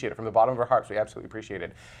absolutely appreciate it. From the bottom of our hearts, we absolutely appreciate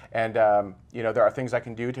it. And there are things I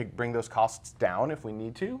can do to bring those costs down if we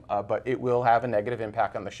need to, but it will have a negative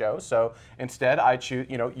impact on the show. So instead, I choose,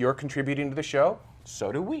 you're contributing to the show,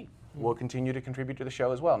 so do we. We'll continue to contribute to the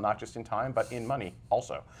show as well, not just in time, but in money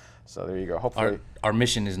also. So there you go. Hopefully, our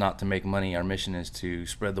mission is not to make money. Our mission is to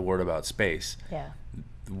spread the word about space. Yeah.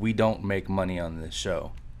 We don't make money on this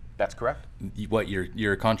show. That's correct. What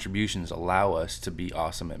your contributions allow us to be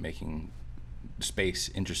awesome at making space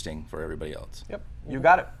interesting for everybody else. Yep. You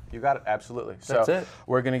got it. You got it. Absolutely. That's it.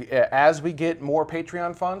 We're going to, as we get more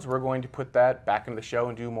Patreon funds, we're going to put that back into the show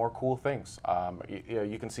and do more cool things.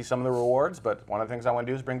 You can see some of the rewards, but one of the things I want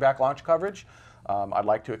to do is bring back launch coverage. I'd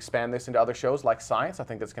like to expand this into other shows like science. I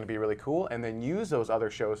think that's going to be really cool. And then use those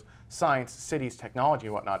other shows, science, cities, technology,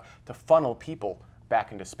 and whatnot, to funnel people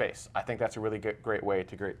back into space. I think that's a really great way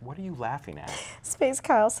to What are you laughing at? Space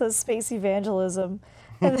Kyle says space evangelism.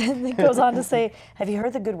 And then it goes on to say, have you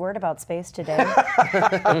heard the good word about space today?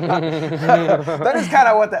 That is kind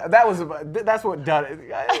of what that's what done it.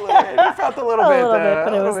 It felt a little bit.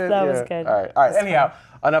 But that was good. All right. Anyhow,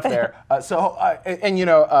 enough there.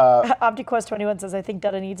 OptiQuest 21 says, I think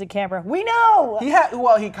Dutta needs a camera. We know! He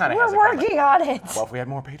kind of has We're working on it. Well, if we had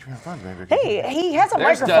more Patreon funds, maybe we could. Hey, he has a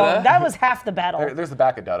microphone. Dutta. That was half the battle. There's the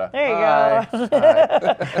back of Dutta. There you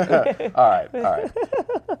go. All right.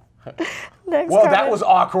 Next well, comment. that was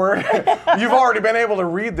awkward. You've already been able to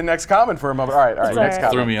read the next comment for a moment. All right. Next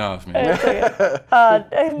comment. Threw me off, man.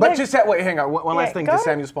 But wait, hang on. One last thing to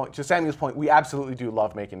Samuel's point. To Samuel's point, we absolutely do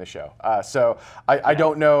love making the show. So I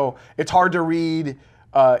don't know. It's hard to read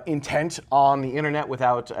intent on the internet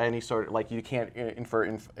without any sort of, you can't infer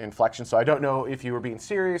inflection. So I don't know if you were being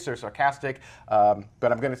serious or sarcastic,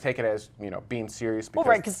 but I'm going to take it as being serious.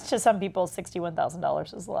 Because because to some people,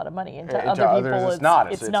 $61,000 is a lot of money, and to other others people, it's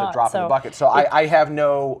not. It's not. A drop in the bucket. So I have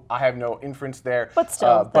no inference there. But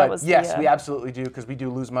still, yes, we absolutely do, because we do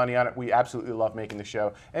lose money on it. We absolutely love making the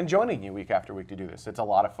show and joining you week after week to do this. It's a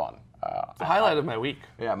lot of fun. It's the highlight of my week.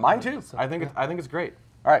 Yeah, mine too. I think it's great.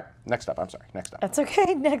 All right, next up. I'm sorry. Next up. That's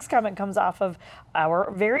okay. Next comment comes off of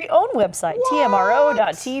our very own website,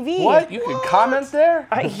 TMRO.tv. What? You can comment there?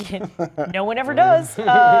 No one ever does.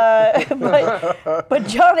 But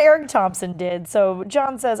John Eric Thompson did. So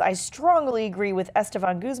John says, I strongly agree with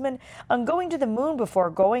Esteban Guzman on going to the moon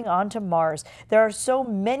before going on to Mars. There are so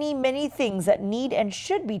many, many things that need and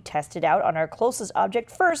should be tested out on our closest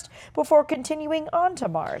object first before continuing on to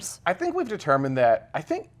Mars. I think we've determined that.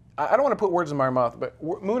 I don't want to put words in my mouth, but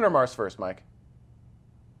moon or Mars first, Mike?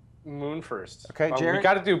 Moon first. Okay, Jared? We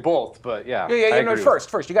got to do both, but yeah. Yeah. No,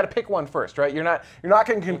 first. You got to pick one first, right? You're not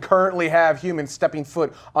going to concurrently have humans stepping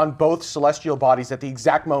foot on both celestial bodies at the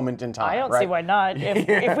exact moment in time. I don't right? see why not.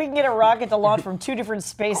 If we can get a rocket to launch from 2 different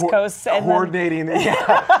space coasts and coordinating,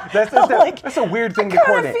 that's a weird thing to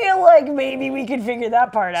coordinate. I feel like maybe we could figure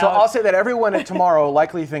that part out. So I'll say that everyone at tomorrow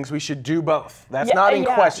likely thinks we should do both. That's not in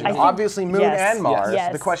question. Obviously, Moon and Mars.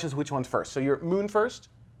 Yes. The question is which one's first. So you're Moon first?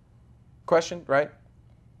 Question, right?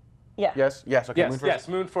 Yeah. Yes. Okay. Moon first. Yes.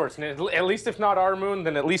 Moon first. And at least if not our moon,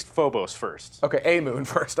 then at least Phobos first. Okay. A moon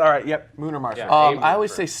first. All right. Yep. Moon or Mars. Yeah, first. I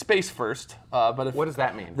always say space first, but if, what does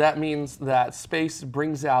that mean? That means that space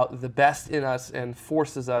brings out the best in us and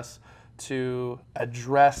forces us to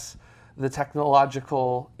address the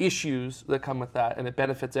technological issues that come with that, and it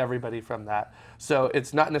benefits everybody from that. So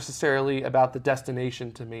it's not necessarily about the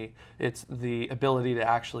destination to me; it's the ability to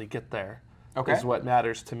actually get there. Okay. Is what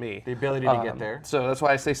matters to me. The ability to get there. So that's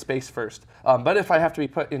why I say space first. But if I have to be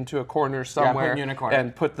put into a corner somewhere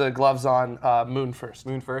and put the gloves on, Moon first.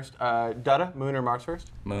 Moon first. Dutta, Moon or Mars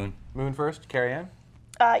first? Moon. Moon first. Carrie Ann?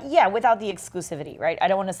 Yeah, without the exclusivity, right? I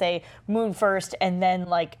don't want to say Moon first and then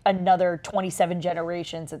like another 27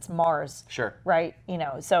 generations it's Mars. Sure. Right?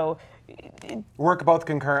 So work both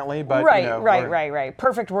concurrently, but right.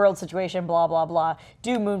 Perfect world situation, blah blah blah.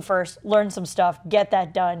 Do Moon first, learn some stuff, get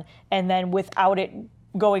that done, and then without it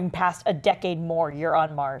going past a decade more, you're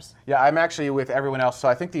on Mars. Yeah, I'm actually with everyone else. So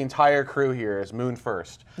I think the entire crew here is Moon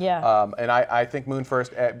first. Yeah. And I think Moon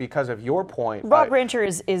first because of your point. Rob Rancher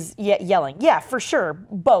is yelling. Yeah, for sure.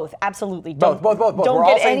 Both, absolutely. Both. Don't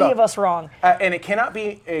get any of us wrong. And it cannot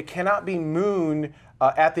be Moon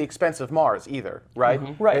at the expense of Mars either, right?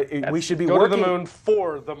 Mm-hmm. Right. We should be go working to the moon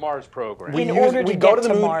for the Mars program. We go to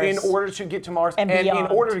the moon in order to get to Mars, and in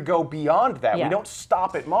order to go beyond that. We don't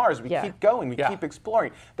stop at Mars. We keep going. We keep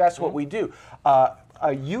exploring. That's what we do.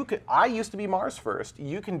 I used to be Mars first.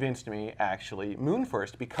 You convinced me, actually, Moon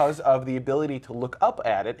first, because of the ability to look up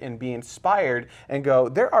at it and be inspired and go,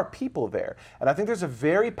 there are people there. And I think there's a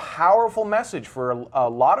very powerful message for a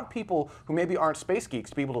lot of people who maybe aren't space geeks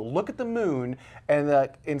to be able to look at the moon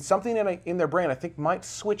and something in their brain, I think, might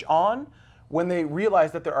switch on when they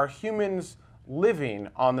realize that there are humans living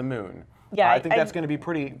on the moon. Yeah, I think that's going to be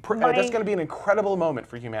that's going to be an incredible moment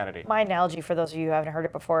for humanity. My analogy, for those of you who haven't heard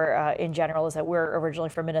it before, in general, is that we're originally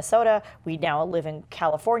from Minnesota. We now live in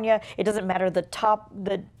California. It doesn't matter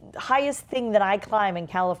the highest thing that I climb in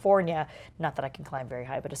California. Not that I can climb very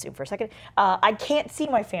high, but assume for a second. I can't see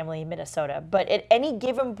my family in Minnesota. But at any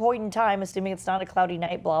given point in time, assuming it's not a cloudy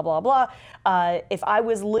night, blah blah blah, if I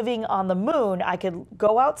was living on the moon, I could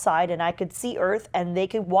go outside and I could see Earth, and they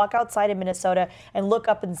could walk outside in Minnesota and look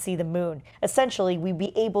up and see the moon. Essentially, we'd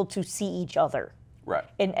be able to see each other. Right.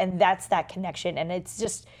 And that's that connection. And it's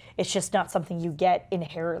just not something you get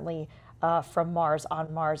inherently from Mars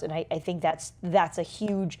on Mars. And I think that's a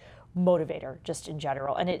huge motivator just in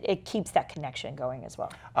general, and it keeps that connection going as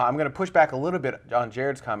well. I'm going to push back a little bit on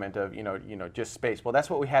Jared's comment of just space. Well, that's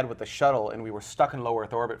what we had with the shuttle, and we were stuck in low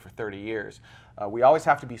Earth orbit for 30 years. We always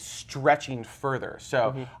have to be stretching further.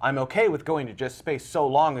 So I'm okay with going to just space so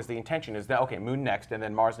long as the intention is that, okay, Moon next and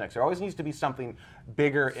then Mars next. There always needs to be something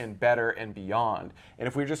bigger and better and beyond. And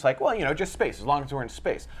if we're just like, well, just space, as long as we're in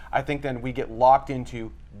space, I think then we get locked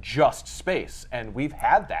into just space. And we've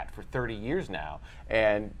had that for 30 years now.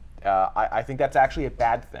 And I think that's actually a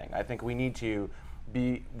bad thing. I think we need to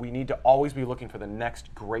always be looking for the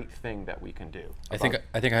next great thing that we can do. I think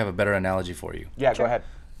I have a better analogy for you. Yeah, go ahead.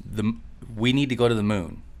 We need to go to the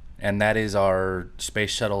moon, and that is our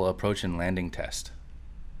space shuttle approach and landing test.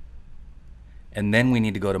 And then we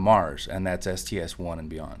need to go to Mars, and that's STS-1 and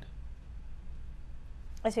beyond.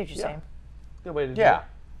 I see what you're saying. Good way to do it.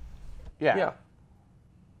 Yeah.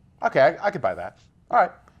 Okay, I could buy that. All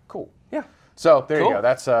right, cool. Yeah. So there you go.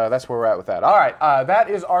 That's where we're at with that. All right, that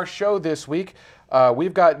is our show this week.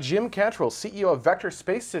 We've got Jim Cantrell, CEO of Vector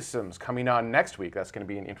Space Systems, coming on next week. That's going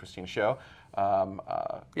to be an interesting show.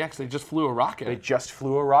 He actually just flew a rocket. They just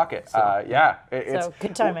flew a rocket. So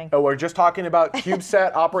good timing. We're just talking about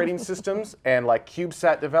CubeSat operating systems and like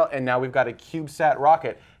CubeSat develop, and now we've got a CubeSat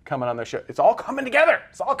rocket coming on the show. It's all coming together.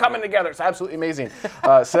 It's absolutely amazing.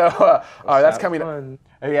 That's coming up.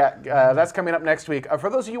 That's coming up next week. For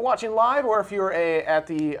those of you watching live, or if you're at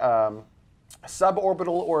the suborbital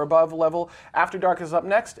or above level, After Dark is up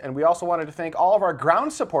next. And we also wanted to thank all of our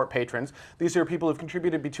ground support patrons. These are people who've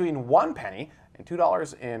contributed between 1 penny and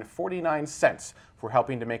 $2.49 for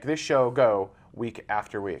helping to make this show go week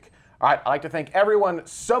after week. All right, I'd like to thank everyone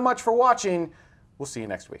so much for watching. We'll see you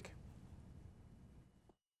next week.